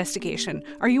Russia investigation?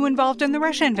 Are you involved in the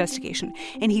Russia investigation?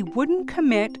 And he wouldn't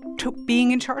commit to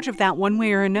being in charge of that one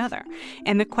way or another.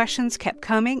 And the questions kept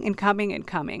coming and coming and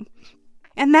coming.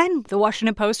 And then the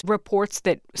Washington Post reports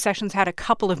that Sessions had a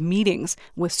couple of meetings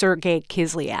with Sergei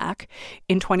Kislyak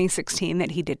in 2016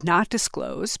 that he did not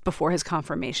disclose before his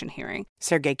confirmation hearing.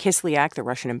 Sergei Kislyak, the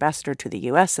Russian ambassador to the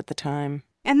U.S. at the time.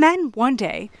 And then one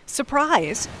day,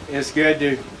 surprise. It's good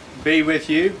to be with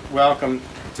you. Welcome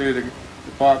to the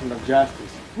Department of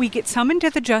Justice. We get summoned to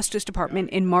the Justice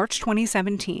Department in March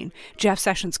 2017. Jeff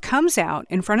Sessions comes out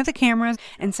in front of the cameras,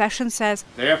 and Sessions says,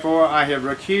 therefore, I have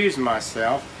recused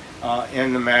myself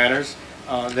in the matters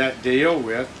that deal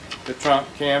with the Trump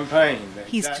campaign.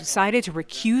 He's decided to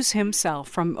recuse himself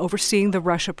from overseeing the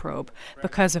Russia probe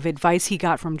because of advice he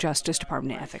got from Justice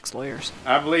Department ethics lawyers.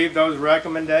 I believe those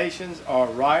recommendations are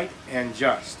right and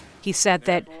just. He said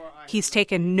that he's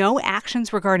taken no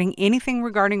actions regarding anything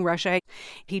regarding Russia.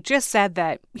 He just said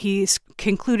that he's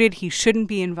concluded he shouldn't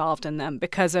be involved in them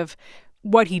because of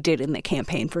what he did in the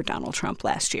campaign for Donald Trump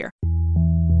last year.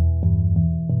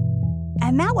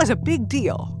 And that was a big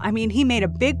deal. I mean, he made a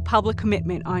big public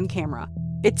commitment on camera.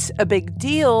 It's a big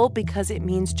deal because it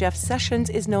means Jeff Sessions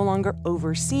is no longer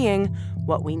overseeing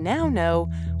what we now know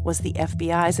was the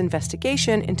FBI's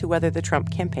investigation into whether the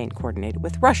Trump campaign coordinated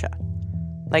with Russia.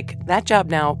 Like, that job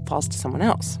now falls to someone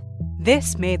else.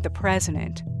 This made the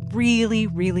president really,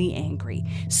 really angry.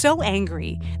 So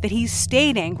angry that he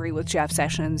stayed angry with Jeff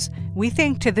Sessions, we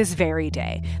think, to this very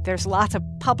day. There's lots of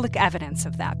public evidence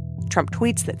of that. Trump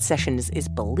tweets that Sessions is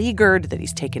beleaguered, that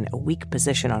he's taken a weak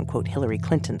position on, quote, Hillary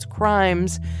Clinton's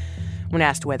crimes. When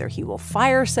asked whether he will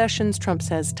fire Sessions, Trump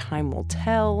says time will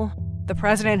tell. The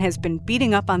president has been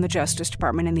beating up on the Justice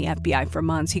Department and the FBI for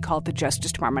months. He called the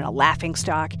Justice Department a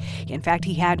laughingstock. In fact,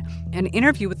 he had an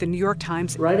interview with the New York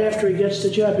Times. Right after he gets the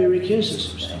job, he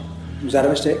recuses himself. Was that a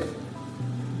mistake?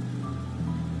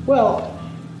 Well,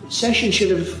 Sessions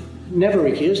should have never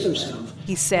recused himself.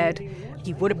 He said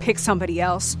he would have picked somebody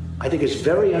else. I think it's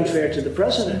very unfair to the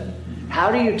president.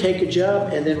 How do you take a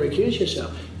job and then recuse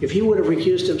yourself? If he would have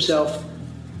recused himself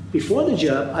before the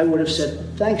job, I would have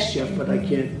said, thanks, Jeff, but I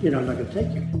can't, I'm not going to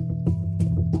take you.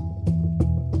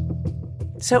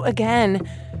 So again,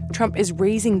 Trump is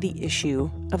raising the issue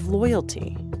of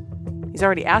loyalty. He's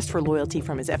already asked for loyalty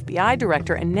from his FBI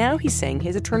director, and now he's saying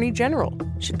his attorney general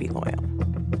should be loyal.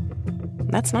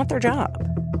 That's not their job.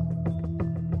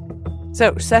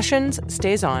 So Sessions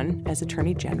stays on as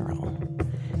attorney general,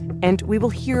 and we will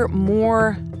hear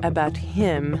more about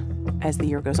him as the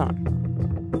year goes on.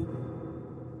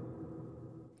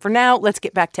 For now, let's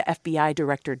get back to FBI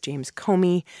Director James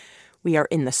Comey. We are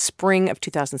in the spring of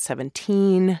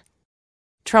 2017.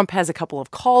 Trump has a couple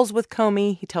of calls with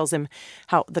Comey. He tells him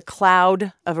how the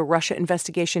cloud of a Russia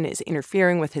investigation is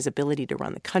interfering with his ability to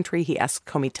run the country. He asks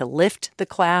Comey to lift the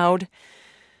cloud.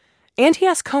 And he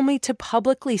asks Comey to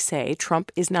publicly say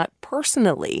Trump is not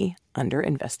personally under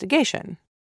investigation,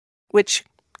 which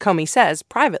Comey says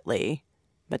privately,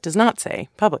 but does not say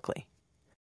publicly.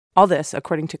 All this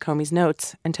according to Comey's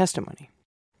notes and testimony.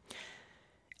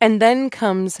 And then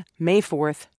comes May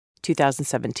 4th,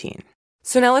 2017.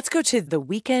 So now let's go to the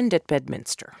weekend at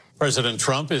Bedminster. President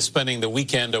Trump is spending the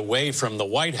weekend away from the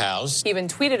White House. He even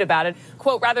tweeted about it.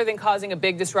 Quote, rather than causing a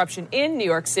big disruption in New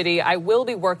York City, I will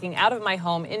be working out of my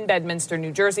home in Bedminster,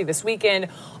 New Jersey this weekend.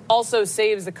 Also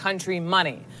saves the country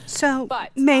money. So,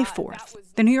 May 4th,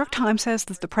 the New York Times says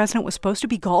that the president was supposed to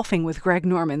be golfing with Greg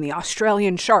Norman, the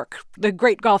Australian shark, the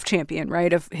great golf champion,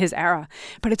 right, of his era.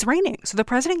 But it's raining, so the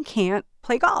president can't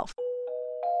play golf.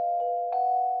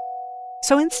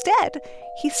 So instead,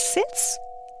 he sits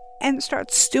and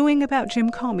starts stewing about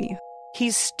Jim Comey.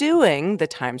 He's stewing, the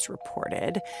Times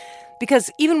reported,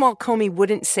 because even while Comey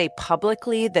wouldn't say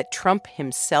publicly that Trump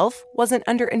himself wasn't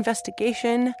under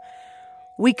investigation,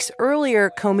 weeks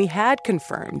earlier, Comey had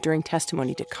confirmed during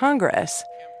testimony to Congress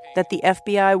that the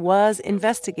FBI was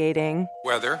investigating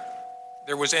whether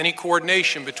there was any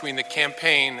coordination between the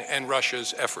campaign and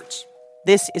Russia's efforts.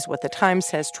 This is what the Times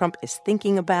says Trump is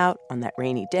thinking about on that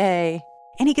rainy day.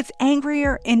 And he gets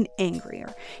angrier and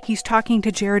angrier. He's talking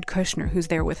to Jared Kushner, who's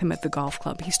there with him at the golf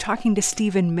club. He's talking to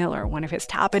Stephen Miller, one of his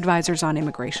top advisors on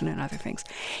immigration and other things.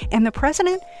 And the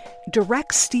president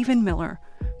directs Stephen Miller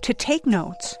to take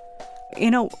notes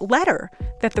in a letter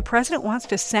that the president wants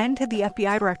to send to the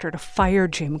FBI director to fire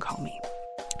Jim Comey.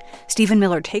 Stephen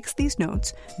Miller takes these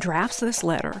notes, drafts this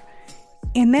letter,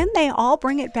 and then they all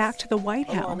bring it back to the White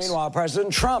House. Meanwhile,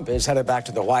 President Trump is headed back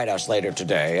to the White House later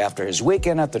today after his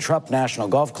weekend at the Trump National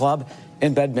Golf Club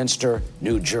in Bedminster,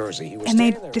 New Jersey. And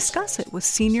they discuss it with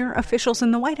senior officials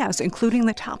in the White House, including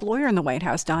the top lawyer in the White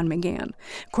House, Don McGahn.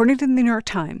 According to the New York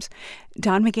Times,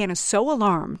 Don McGahn is so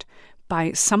alarmed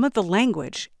by some of the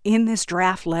language in this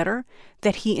draft letter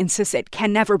that he insists it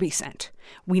can never be sent.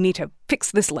 We need to fix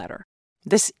this letter.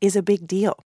 This is a big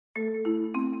deal.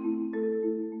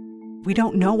 We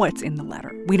don't know what's in the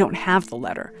letter. We don't have the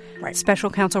letter. Right. Special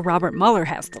counsel Robert Mueller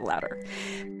has the letter.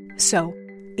 So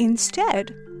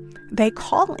instead, they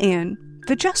call in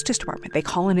the Justice Department. They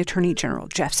call in Attorney General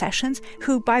Jeff Sessions,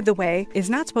 who, by the way, is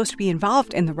not supposed to be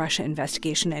involved in the Russia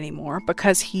investigation anymore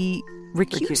because he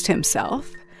recused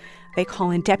himself. They call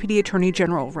in Deputy Attorney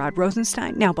General Rod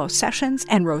Rosenstein. Now, both Sessions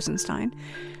and Rosenstein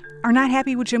are not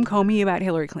happy with Jim Comey about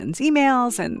Hillary Clinton's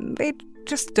emails, and they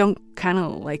just don't kind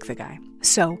of like the guy.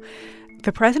 So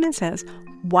the president says,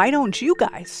 why don't you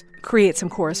guys create some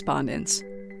correspondence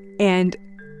and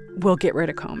we'll get rid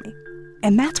of Comey?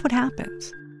 And that's what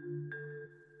happens.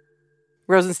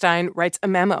 Rosenstein writes a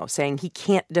memo saying he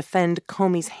can't defend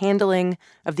Comey's handling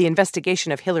of the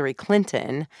investigation of Hillary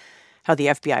Clinton, how the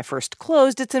FBI first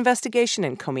closed its investigation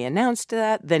and Comey announced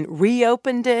that, then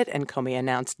reopened it and Comey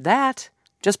announced that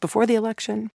just before the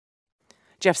election.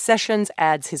 Jeff Sessions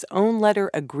adds his own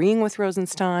letter agreeing with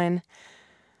Rosenstein,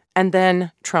 and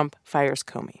then Trump fires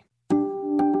Comey. Do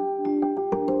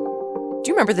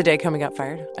you remember the day Comey got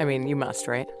fired? I mean, you must,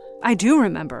 right? I do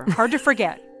remember. Hard to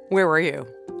forget. Where were you?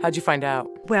 How'd you find out?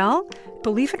 Well,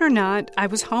 believe it or not, I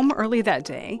was home early that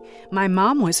day. My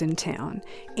mom was in town,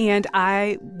 and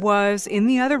I was in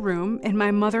the other room, and my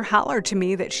mother hollered to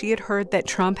me that she had heard that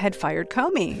Trump had fired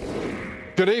Comey.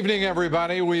 Good evening,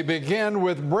 everybody. We begin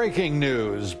with breaking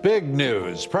news, big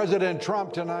news. President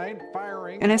Trump tonight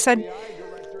firing. And I said,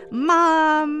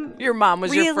 Mom. Your mom was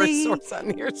really? your first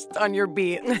source on your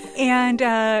beat. And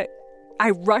I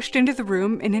rushed into the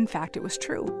room, and in fact, it was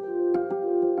true.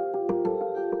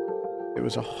 It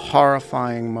was a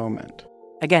horrifying moment.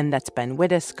 Again, that's Ben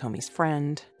Wittes, Comey's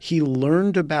friend. He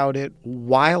learned about it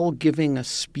while giving a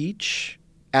speech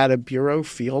at a bureau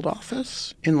field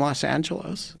office in Los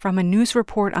Angeles. From a news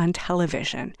report on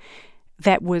television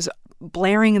that was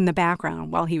blaring in the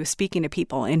background while he was speaking to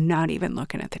people and not even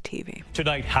looking at the TV.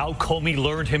 Tonight, how Comey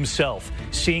learned himself,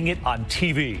 seeing it on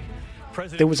TV.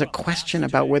 There was a question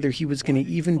about whether he was going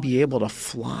to even be able to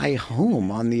fly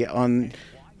home on the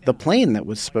plane that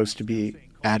was supposed to be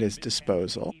at his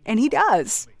disposal. And he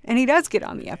does. And he does get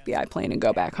on the FBI plane and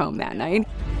go back home that night.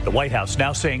 The White House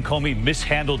now saying Comey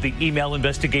mishandled the email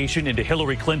investigation into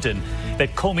Hillary Clinton,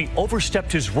 that Comey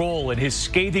overstepped his role in his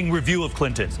scathing review of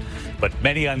Clinton. But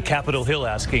many on Capitol Hill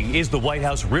asking, is the White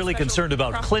House really concerned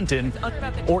about Clinton,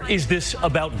 or is this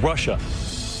about Russia?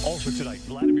 Also tonight,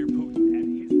 Vladimir Putin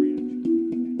and his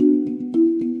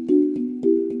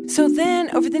reaction. So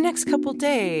then, over the next couple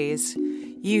days,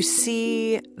 you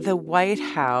see the White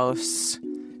House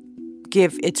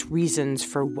give its reasons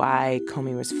for why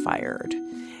Comey was fired.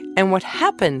 And what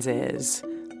happens is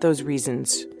those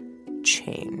reasons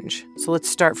change. So let's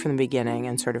start from the beginning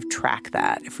and sort of track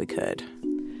that, if we could.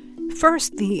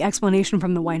 First, the explanation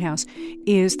from the White House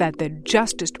is that the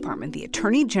Justice Department, the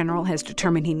Attorney General, has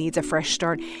determined he needs a fresh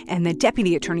start, and the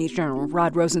Deputy Attorney General,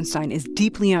 Rod Rosenstein, is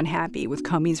deeply unhappy with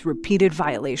Comey's repeated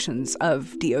violations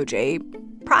of DOJ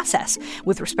process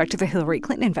with respect to the Hillary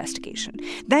Clinton investigation.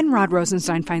 Then Rod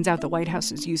Rosenstein finds out the White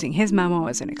House is using his memo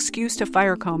as an excuse to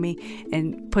fire Comey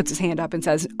and puts his hand up and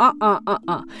says,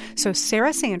 So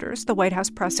Sarah Sanders, the White House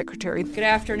press secretary. Good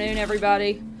afternoon,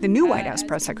 everybody. The new White House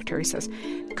press secretary says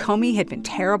Comey had been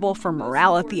terrible for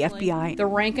morale at the FBI. The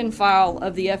rank and file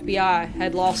of the FBI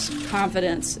had lost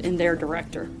confidence in their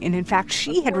director. And in fact,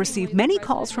 she had received many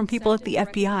calls from people at the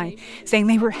FBI saying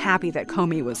they were happy that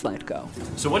Comey was let go.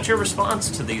 So what's your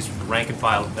response to these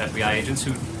rank-and-file FBI agents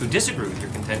who disagree with your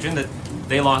contention that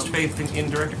they lost faith in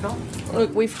Director Comey?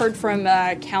 Look, we've heard from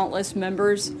countless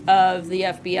members of the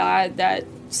FBI that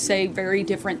say very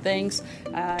different things.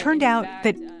 Turned out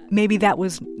that maybe that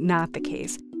was not the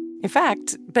case. In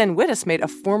fact, Ben Wittes made a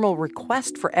formal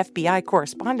request for FBI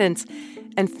correspondence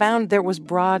and found there was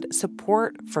broad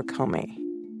support for Comey.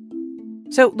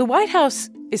 So the White House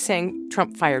is saying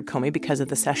Trump fired Comey because of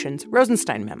the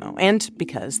Sessions-Rosenstein memo and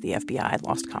because the FBI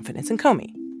lost confidence in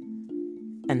Comey.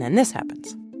 And then this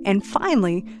happens. And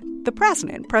finally, the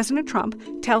president, President Trump,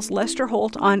 tells Lester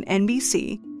Holt on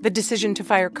NBC the decision to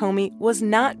fire Comey was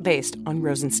not based on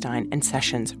Rosenstein and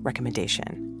Sessions'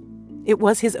 recommendation. It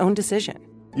was his own decision.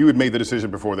 You had made the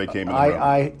decision before they came in the room.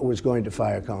 I was going to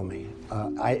fire Comey.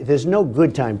 There's no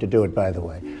good time to do it, by the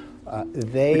way.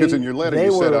 Because in your letter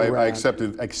you said I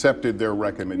accepted their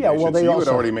recommendation. Yeah, well, you had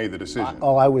already made the decision.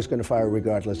 I was going to fire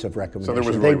regardless of recommendation. So there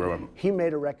was really he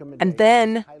made a recommendation. And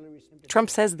then Trump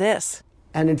says this.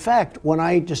 And in fact, when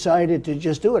I decided to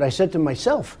just do it, I said to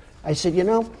myself, I said,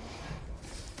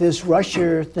 this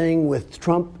Russia thing with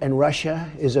Trump and Russia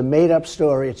is a made-up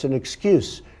story. It's an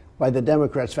excuse by the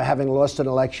Democrats for having lost an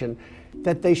election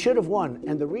that they should have won.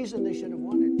 And the reason they should have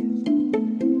won it is...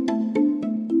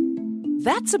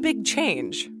 That's a big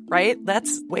change, right?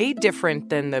 That's way different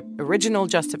than the original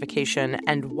justification.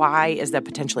 And why is that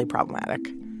potentially problematic?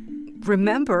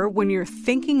 Remember, when you're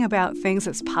thinking about things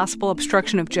as possible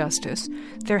obstruction of justice,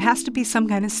 there has to be some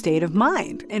kind of state of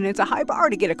mind. And it's a high bar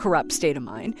to get a corrupt state of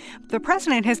mind. The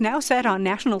president has now said on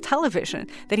national television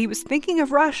that he was thinking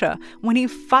of Russia when he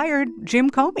fired Jim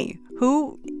Comey,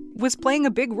 who was playing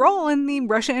a big role in the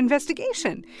Russia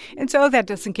investigation. And so that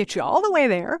doesn't get you all the way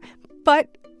there,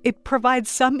 but it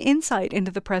provides some insight into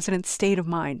the president's state of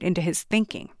mind, into his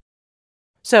thinking.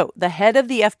 So the head of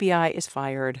the FBI is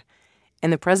fired.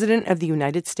 And the President of the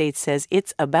United States says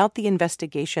it's about the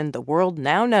investigation the world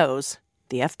now knows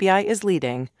the FBI is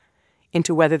leading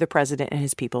into whether the president and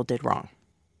his people did wrong.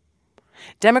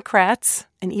 Democrats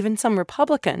and even some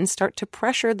Republicans start to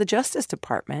pressure the Justice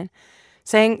Department,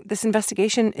 saying this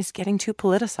investigation is getting too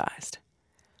politicized.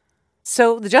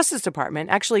 So the Justice Department,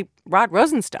 actually Rod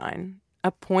Rosenstein,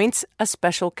 appoints a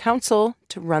special counsel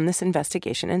to run this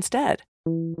investigation instead.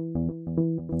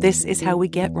 This is how we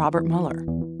get Robert Mueller.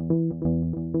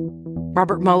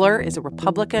 Robert Mueller is a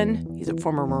Republican. He's a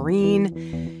former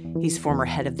Marine. He's former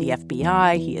head of the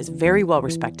FBI. He is very well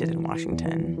respected in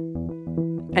Washington.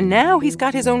 And now he's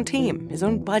got his own team, his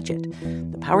own budget,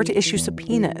 the power to issue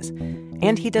subpoenas,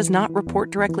 and he does not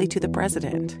report directly to the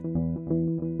president.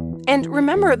 And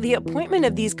remember, the appointment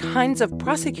of these kinds of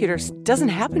prosecutors doesn't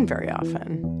happen very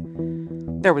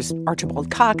often. There was Archibald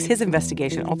Cox. His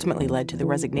investigation ultimately led to the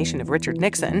resignation of Richard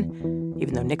Nixon,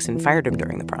 even though Nixon fired him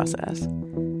during the process.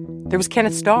 There was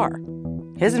Kenneth Starr.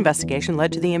 His investigation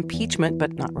led to the impeachment,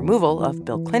 but not removal, of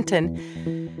Bill Clinton.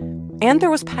 And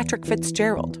there was Patrick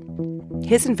Fitzgerald.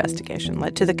 His investigation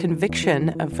led to the conviction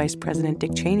of Vice President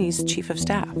Dick Cheney's chief of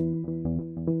staff.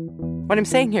 What I'm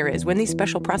saying here is when these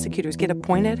special prosecutors get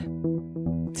appointed,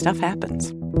 stuff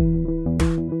happens.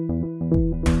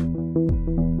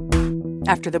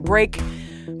 After the break,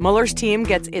 Mueller's team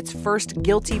gets its first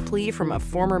guilty plea from a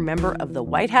former member of the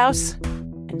White House,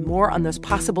 and more on those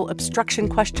possible obstruction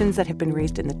questions that have been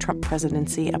raised in the Trump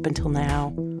presidency up until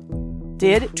now.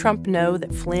 Did Trump know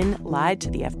that Flynn lied to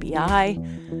the FBI?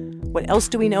 What else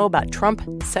do we know about Trump,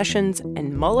 Sessions,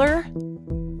 and Mueller?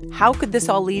 How could this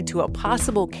all lead to a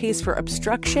possible case for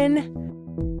obstruction?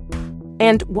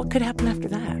 And what could happen after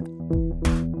that?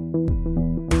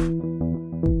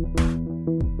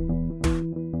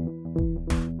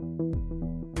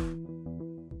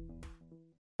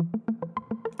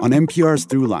 On NPR's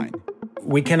Throughline.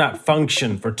 We cannot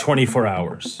function for 24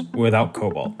 hours without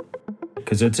cobalt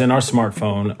because it's in our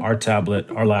smartphone, our tablet,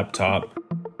 our laptop.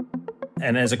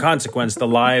 And as a consequence, the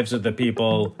lives of the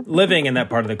people living in that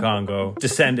part of the Congo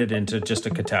descended into just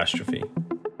a catastrophe.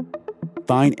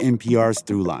 Find NPR's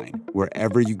Throughline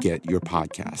wherever you get your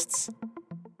podcasts.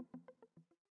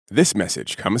 This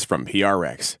message comes from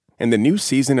PRX. In the new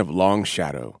season of Long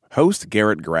Shadow, host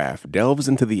Garrett Graff delves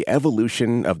into the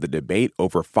evolution of the debate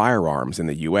over firearms in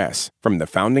the U.S., from the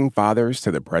Founding Fathers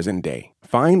to the present day.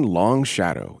 Find Long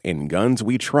Shadow in Guns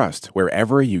We Trust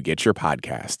wherever you get your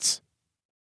podcasts.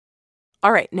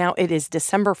 All right, now it is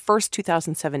December 1st,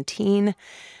 2017,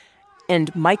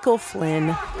 and Michael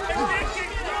Flynn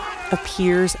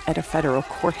appears at a federal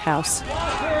courthouse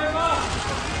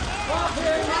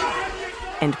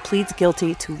and pleads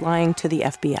guilty to lying to the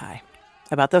FBI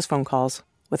about those phone calls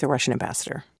with the Russian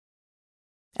ambassador.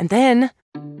 And then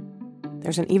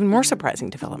there's an even more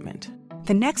surprising development.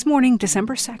 The next morning,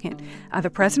 December 2nd, the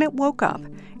president woke up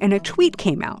and a tweet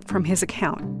came out from his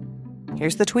account.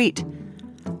 Here's the tweet.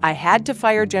 I had to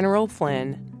fire General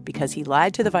Flynn because he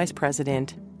lied to the vice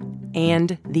president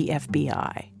and the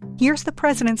FBI. Here's the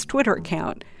president's Twitter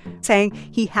account saying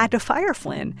he had to fire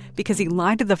Flynn because he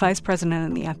lied to the vice president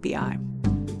and the FBI.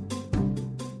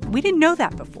 We didn't know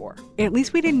that before. At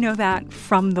least we didn't know that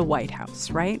from the White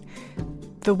House, right?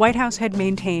 The White House had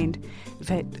maintained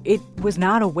that it was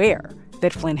not aware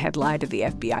that Flynn had lied to the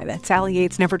FBI, that Sally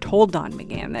Yates never told Don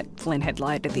McGahn that Flynn had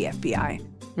lied to the FBI.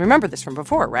 Remember this from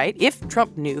before, right? If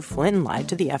Trump knew Flynn lied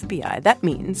to the FBI, that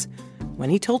means when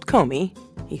he told Comey,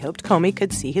 he hoped Comey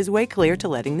could see his way clear to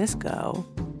letting this go.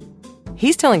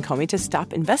 He's telling Comey to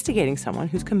stop investigating someone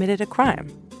who's committed a crime.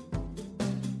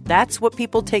 That's what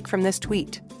people take from this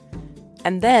tweet.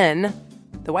 And then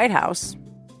the White House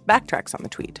backtracks on the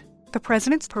tweet. The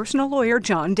president's personal lawyer,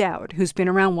 John Dowd, who's been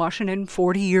around Washington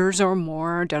 40 years or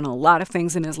more, done a lot of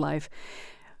things in his life,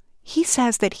 he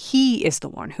says that he is the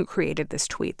one who created this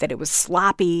tweet, that it was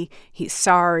sloppy, he's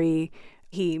sorry,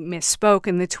 he misspoke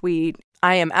in the tweet.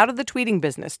 I am out of the tweeting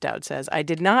business, Dowd says. I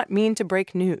did not mean to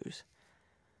break news.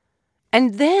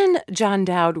 And then John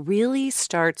Dowd really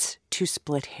starts to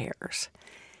split hairs.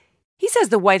 He says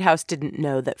the White House didn't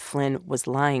know that Flynn was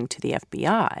lying to the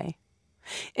FBI.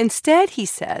 Instead, he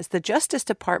says the Justice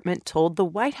Department told the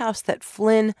White House that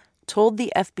Flynn told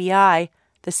the FBI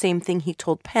the same thing he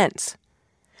told Pence.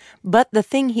 But the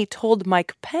thing he told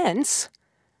Mike Pence,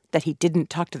 that he didn't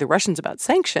talk to the Russians about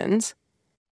sanctions,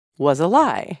 was a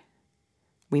lie.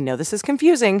 We know this is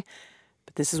confusing,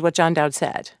 but this is what John Dowd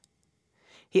said.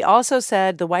 He also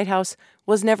said the White House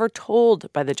was never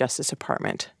told by the Justice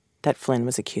Department that Flynn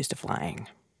was accused of lying.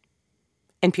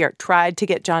 NPR tried to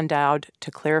get John Dowd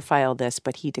to clarify all this,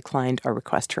 but he declined our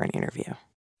request for an interview.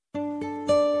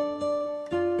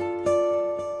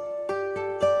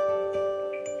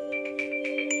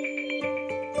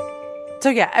 So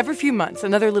yeah, every few months,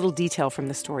 another little detail from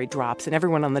the story drops, and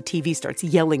everyone on the TV starts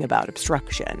yelling about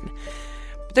obstruction.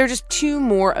 But there are just two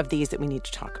more of these that we need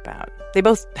to talk about. They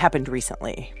both happened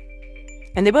recently.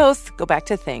 And they both go back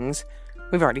to things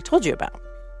we've already told you about.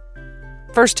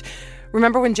 First,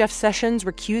 remember when Jeff Sessions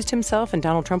recused himself and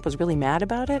Donald Trump was really mad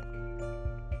about it?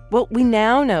 Well, we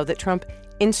now know that Trump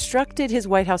instructed his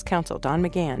White House counsel, Don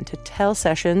McGahn, to tell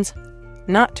Sessions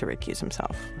not to recuse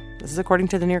himself. This is according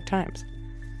to the New York Times.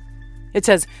 It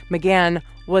says McGahn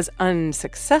was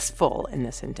unsuccessful in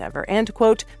this endeavor and,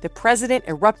 quote, the president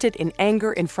erupted in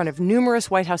anger in front of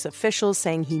numerous White House officials,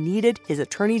 saying he needed his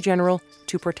attorney general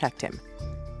to protect him.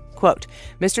 Quote,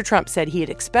 Mr. Trump said he had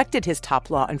expected his top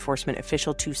law enforcement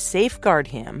official to safeguard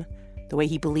him the way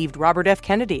he believed Robert F.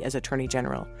 Kennedy, as Attorney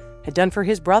General, had done for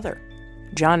his brother,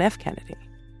 John F. Kennedy.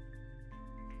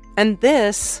 And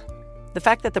this, the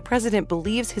fact that the president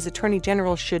believes his Attorney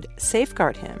General should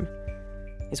safeguard him,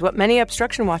 is what many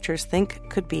obstruction watchers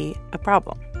think could be a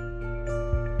problem.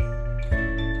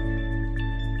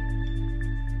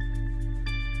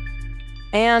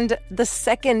 And the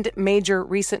second major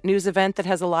recent news event that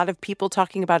has a lot of people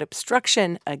talking about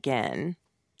obstruction again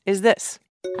is this.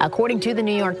 According to the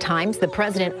New York Times, the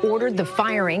president ordered the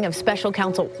firing of special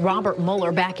counsel Robert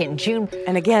Mueller back in June.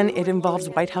 And again, it involves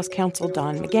White House counsel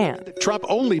Don McGahn. Trump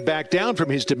only backed down from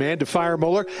his demand to fire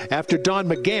Mueller after Don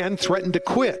McGahn threatened to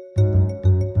quit.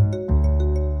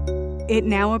 It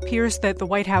now appears that the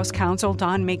White House counsel,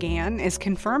 Don McGahn, is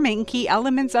confirming key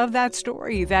elements of that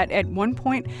story, that at one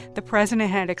point the president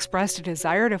had expressed a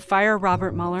desire to fire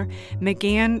Robert Mueller.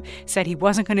 McGahn said he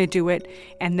wasn't going to do it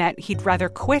and that he'd rather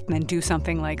quit than do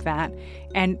something like that.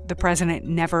 And the president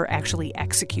never actually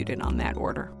executed on that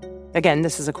order. Again,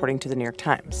 this is according to the New York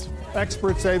Times.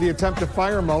 Experts say the attempt to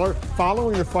fire Mueller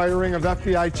following the firing of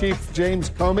FBI Chief James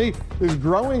Comey is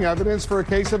growing evidence for a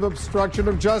case of obstruction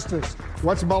of justice.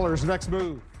 What's Mueller's next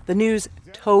move? The news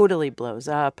totally blows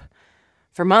up.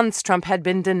 For months, Trump had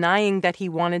been denying that he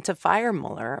wanted to fire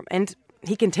Mueller, and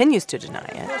he continues to deny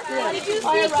it. Did you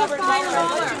fire Robert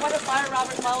Mueller? Did you want to fire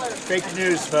Robert Mueller? Fake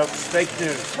news, folks. Fake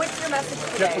news. What's your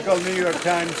message today? Typical New York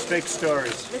Times fake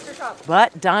stories. Mr. Trump.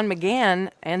 But Don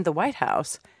McGahn and the White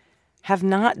House have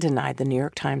not denied the New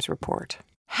York Times report.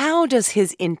 How does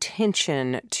his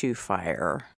intention to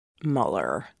fire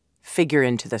Mueller figure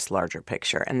into this larger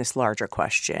picture and this larger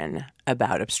question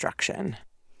about obstruction?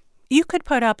 You could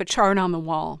put up a chart on the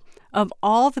wall of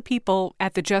all the people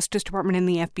at the Justice Department and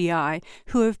the FBI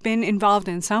who have been involved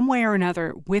in some way or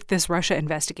another with this Russia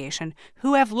investigation,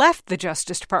 who have left the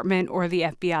Justice Department or the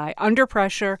FBI under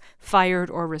pressure, fired,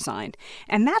 or resigned.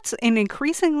 And that's an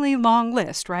increasingly long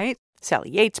list, right? Sally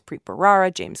Yates, Preet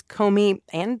Bharara, James Comey,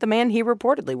 and the man he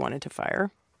reportedly wanted to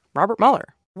fire, Robert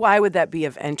Mueller. Why would that be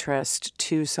of interest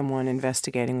to someone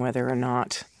investigating whether or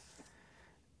not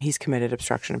he's committed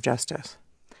obstruction of justice?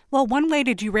 Well, one way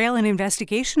to derail an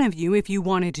investigation of you, if you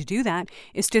wanted to do that,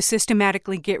 is to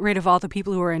systematically get rid of all the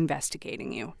people who are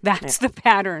investigating you. That's the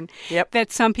pattern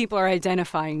that some people are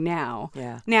identifying now.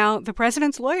 Now, the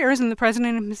president's lawyers and the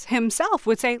president himself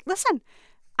would say, listen,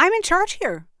 I'm in charge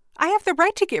here. I have the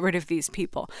right to get rid of these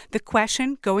people. The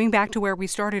question, going back to where we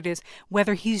started, is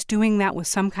whether he's doing that with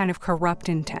some kind of corrupt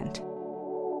intent.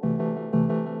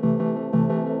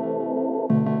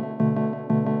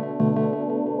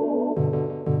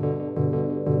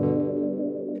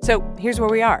 So here's where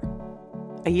we are.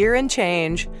 A year and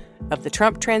change of the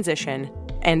Trump transition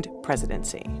and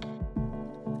presidency.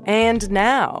 And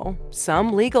now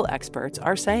some legal experts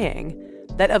are saying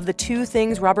that of the two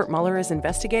things Robert Mueller is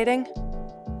investigating,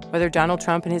 whether Donald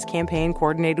Trump and his campaign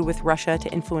coordinated with Russia to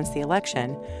influence the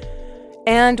election,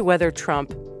 and whether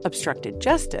Trump obstructed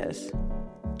justice,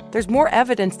 there's more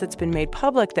evidence that's been made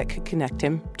public that could connect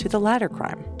him to the latter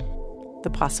crime,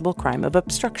 the possible crime of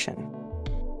obstruction.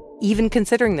 Even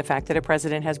considering the fact that a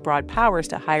president has broad powers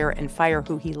to hire and fire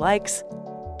who he likes,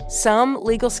 some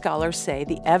legal scholars say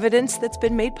the evidence that's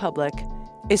been made public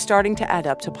is starting to add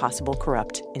up to possible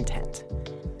corrupt intent.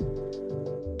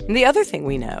 And the other thing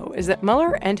we know is that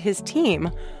Mueller and his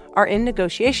team are in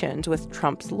negotiations with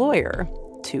Trump's lawyer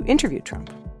to interview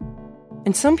Trump.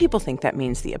 And some people think that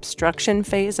means the obstruction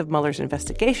phase of Mueller's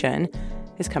investigation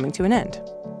is coming to an end.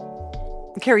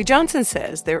 Carrie Johnson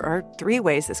says there are three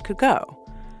ways this could go.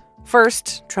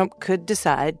 First, Trump could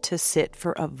decide to sit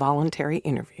for a voluntary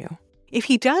interview. If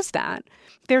he does that,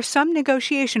 there's some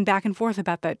negotiation back and forth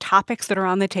about the topics that are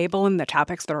on the table and the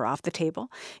topics that are off the table.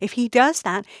 If he does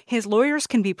that, his lawyers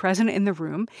can be present in the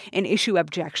room and issue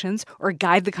objections or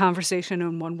guide the conversation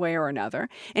in one way or another.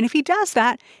 And if he does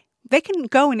that, they can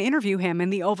go and interview him in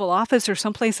the Oval Office or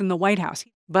someplace in the White House.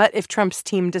 But if Trump's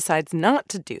team decides not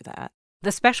to do that,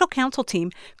 the special counsel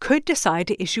team could decide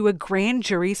to issue a grand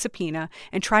jury subpoena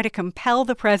and try to compel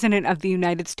the president of the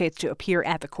United States to appear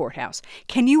at the courthouse.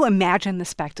 Can you imagine the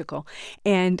spectacle?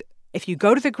 And if you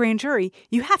go to the grand jury,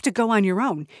 you have to go on your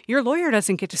own. Your lawyer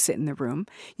doesn't get to sit in the room.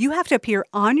 You have to appear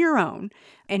on your own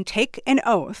and take an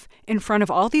oath in front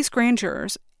of all these grand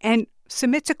jurors and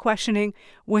submit to questioning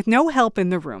with no help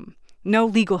in the room, no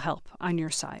legal help on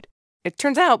your side. It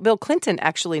turns out Bill Clinton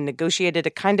actually negotiated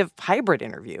a kind of hybrid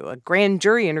interview, a grand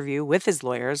jury interview with his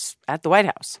lawyers at the White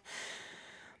House.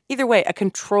 Either way, a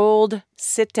controlled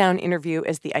sit-down interview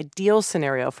is the ideal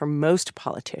scenario for most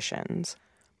politicians.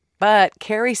 But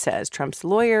Carrie says Trump's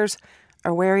lawyers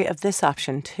are wary of this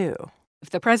option, too. If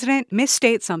the president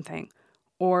misstates something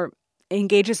or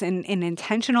engages in an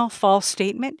intentional false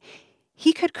statement,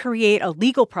 he could create a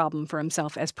legal problem for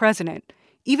himself as president,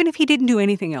 even if he didn't do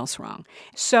anything else wrong.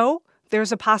 So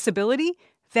there's a possibility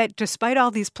that despite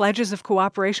all these pledges of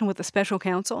cooperation with the special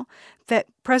counsel, that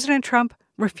President Trump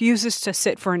refuses to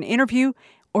sit for an interview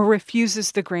or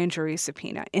refuses the grand jury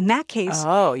subpoena. In that case...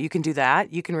 Oh, you can do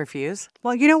that? You can refuse?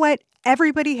 Well, you know what?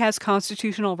 Everybody has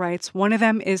constitutional rights. One of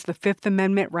them is the Fifth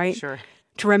Amendment right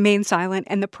to remain silent,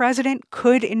 and the president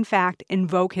could, in fact,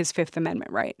 invoke his Fifth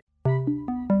Amendment right.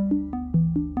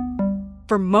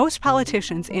 For most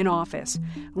politicians in office,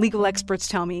 legal experts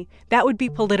tell me that would be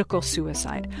political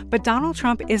suicide. But Donald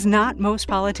Trump is not most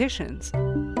politicians.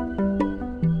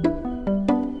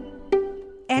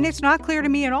 And it's not clear to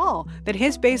me at all that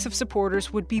his base of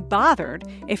supporters would be bothered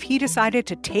if he decided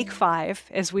to take five,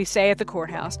 as we say at the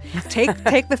courthouse, take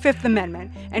the Fifth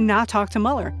Amendment and not talk to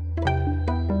Mueller.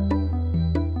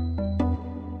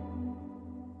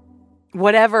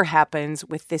 Whatever happens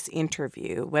with this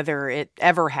interview, whether it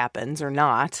ever happens or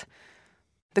not,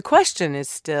 the question is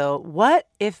still, what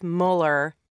if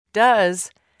Mueller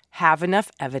does have enough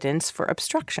evidence for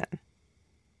obstruction?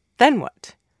 Then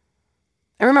what?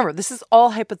 And remember, this is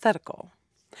all hypothetical.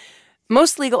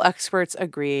 Most legal experts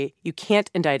agree you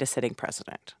can't indict a sitting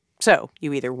president. So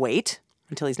you either wait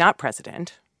until he's not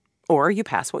president, or you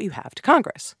pass what you have to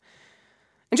Congress.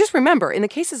 And just remember, in the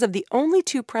cases of the only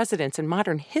two presidents in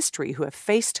modern history who have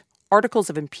faced articles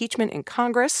of impeachment in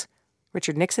Congress,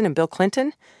 Richard Nixon and Bill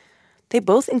Clinton, they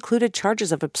both included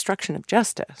charges of obstruction of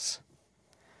justice.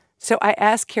 So I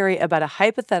asked Carrie about a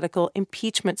hypothetical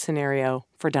impeachment scenario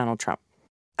for Donald Trump.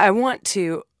 I want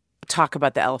to talk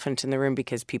about the elephant in the room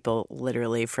because people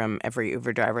literally from every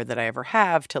Uber driver that I ever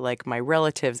have to like my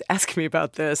relatives ask me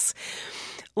about this.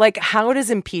 Like, how does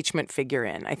impeachment figure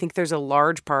in? I think there's a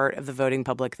large part of the voting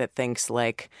public that thinks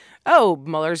like, oh,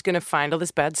 Mueller's going to find all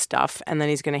this bad stuff and then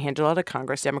he's going to hand it all to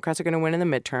Congress. Democrats are going to win in the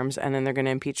midterms and then they're going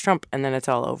to impeach Trump and then it's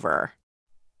all over.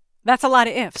 That's a lot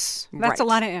of ifs. That's a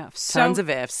lot of ifs. Tons of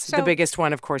ifs. The biggest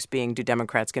one, of course, being do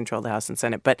Democrats control the House and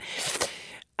Senate? But,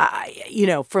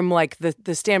 from like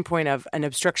the standpoint of an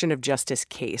obstruction of justice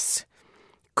case,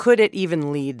 could it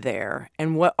even lead there?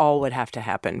 And what all would have to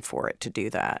happen for it to do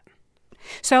that?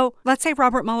 So let's say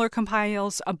Robert Mueller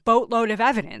compiles a boatload of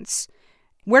evidence.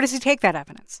 Where does he take that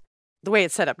evidence? The way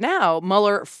it's set up now,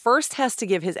 Mueller first has to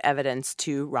give his evidence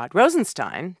to Rod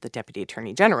Rosenstein, the Deputy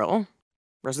Attorney General.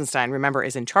 Rosenstein, remember,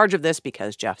 is in charge of this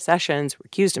because Jeff Sessions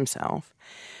recused himself.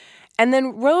 And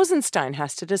then Rosenstein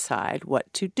has to decide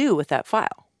what to do with that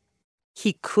file.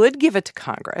 He could give it to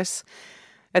Congress.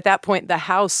 At that point, the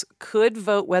House could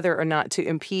vote whether or not to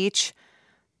impeach.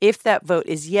 If that vote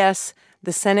is yes,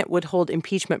 the Senate would hold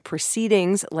impeachment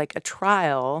proceedings like a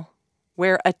trial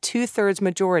where a 2/3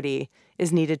 majority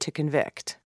is needed to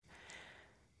convict.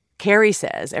 Carrie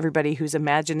says everybody who's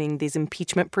imagining these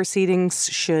impeachment proceedings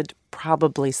should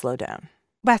probably slow down.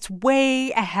 That's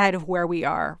way ahead of where we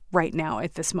are right now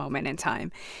at this moment in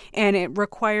time. And it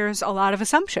requires a lot of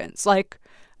assumptions, like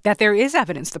that there is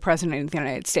evidence the president of the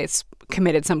United States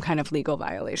committed some kind of legal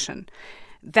violation,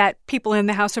 that people in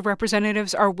the House of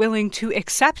Representatives are willing to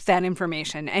accept that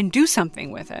information and do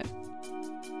something with it.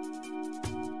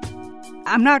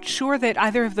 I'm not sure that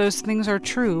either of those things are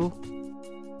true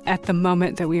at the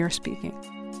moment that we are speaking.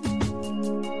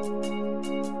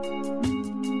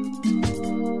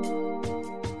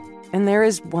 And there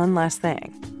is one last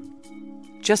thing.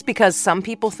 Just because some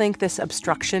people think this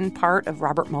obstruction part of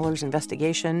Robert Mueller's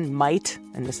investigation might,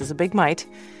 and this is a big might,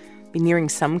 be nearing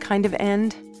some kind of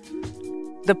end,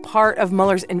 the part of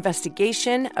Mueller's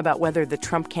investigation about whether the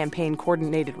Trump campaign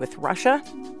coordinated with Russia,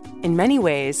 in many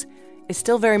ways, is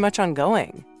still very much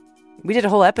ongoing. We did a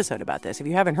whole episode about this. If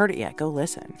you haven't heard it yet, go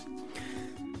listen.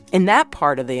 In that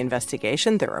part of the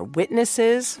investigation, there are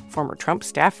witnesses, former Trump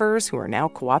staffers who are now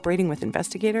cooperating with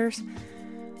investigators,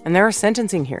 and there are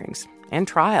sentencing hearings and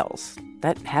trials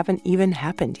that haven't even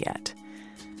happened yet,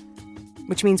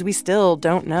 which means we still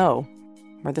don't know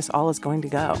where this all is going to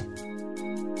go.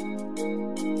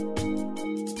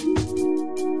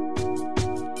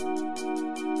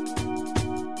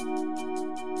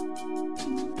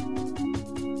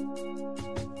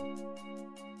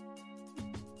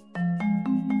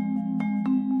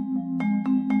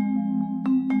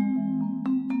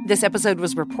 This episode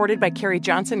was reported by Carrie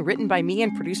Johnson, written by me,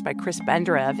 and produced by Chris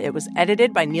Benderev. It was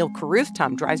edited by Neil Carruth,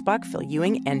 Tom Dreisbach, Phil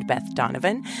Ewing, and Beth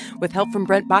Donovan, with help from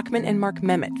Brent Bachman and Mark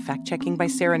Memmott. Fact-checking by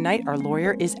Sarah Knight. Our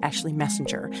lawyer is Ashley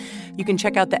Messenger. You can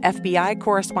check out the FBI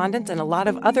correspondence and a lot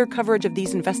of other coverage of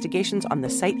these investigations on the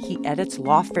site he edits,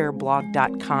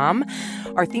 lawfareblog.com.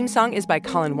 Our theme song is by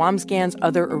Colin Wamsgans.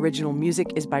 Other original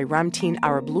music is by Ramtin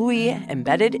Arablouei.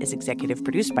 Embedded is executive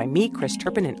produced by me, Chris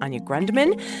Turpin, and Anya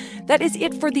Grundman. That is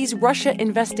it for these Russia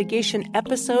investigation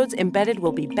episodes. Embedded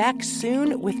will be back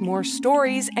soon with more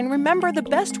stories. And remember, the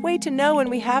best way to know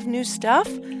when we have new stuff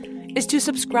is to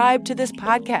subscribe to this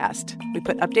podcast. We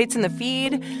put updates in the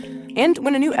feed, and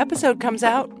when a new episode comes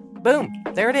out, boom,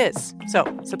 there it is. So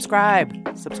subscribe.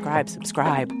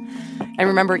 And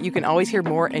remember, you can always hear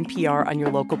more NPR on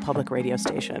your local public radio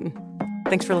station.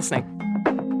 Thanks for listening.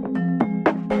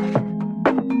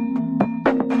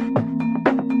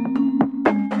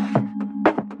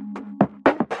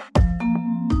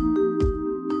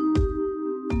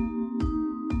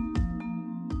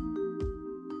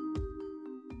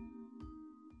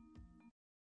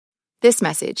 This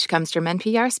message comes from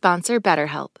NPR sponsor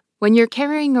BetterHelp. When you're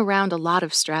carrying around a lot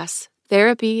of stress,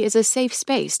 therapy is a safe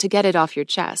space to get it off your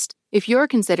chest. If you're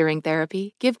considering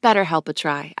therapy, give BetterHelp a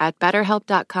try at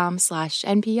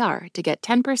BetterHelp.com/NPR to get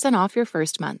 10% off your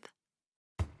first month.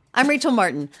 I'm Rachel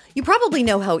Martin. You probably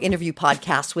know how interview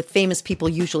podcasts with famous people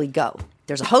usually go.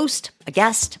 There's a host, a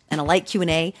guest, and a light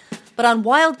Q&A. But on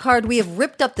Wildcard, we have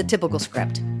ripped up the typical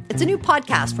script. It's a new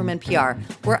podcast from NPR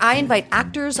where I invite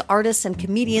actors, artists, and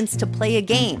comedians to play a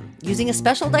game using a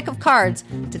special deck of cards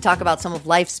to talk about some of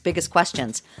life's biggest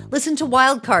questions. Listen to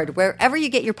Wildcard wherever you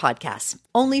get your podcasts,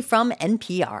 only from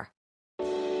NPR.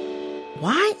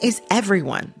 Why is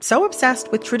everyone so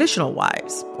obsessed with traditional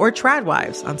wives or trad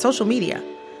wives on social media?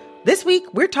 This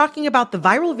week, we're talking about the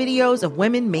viral videos of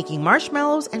women making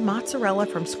marshmallows and mozzarella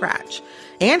from scratch,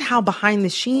 and how behind the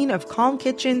sheen of calm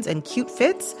kitchens and cute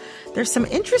fits, there's some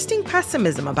interesting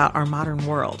pessimism about our modern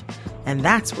world. And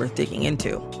that's worth digging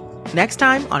into. Next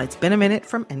time on It's Been a Minute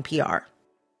from NPR.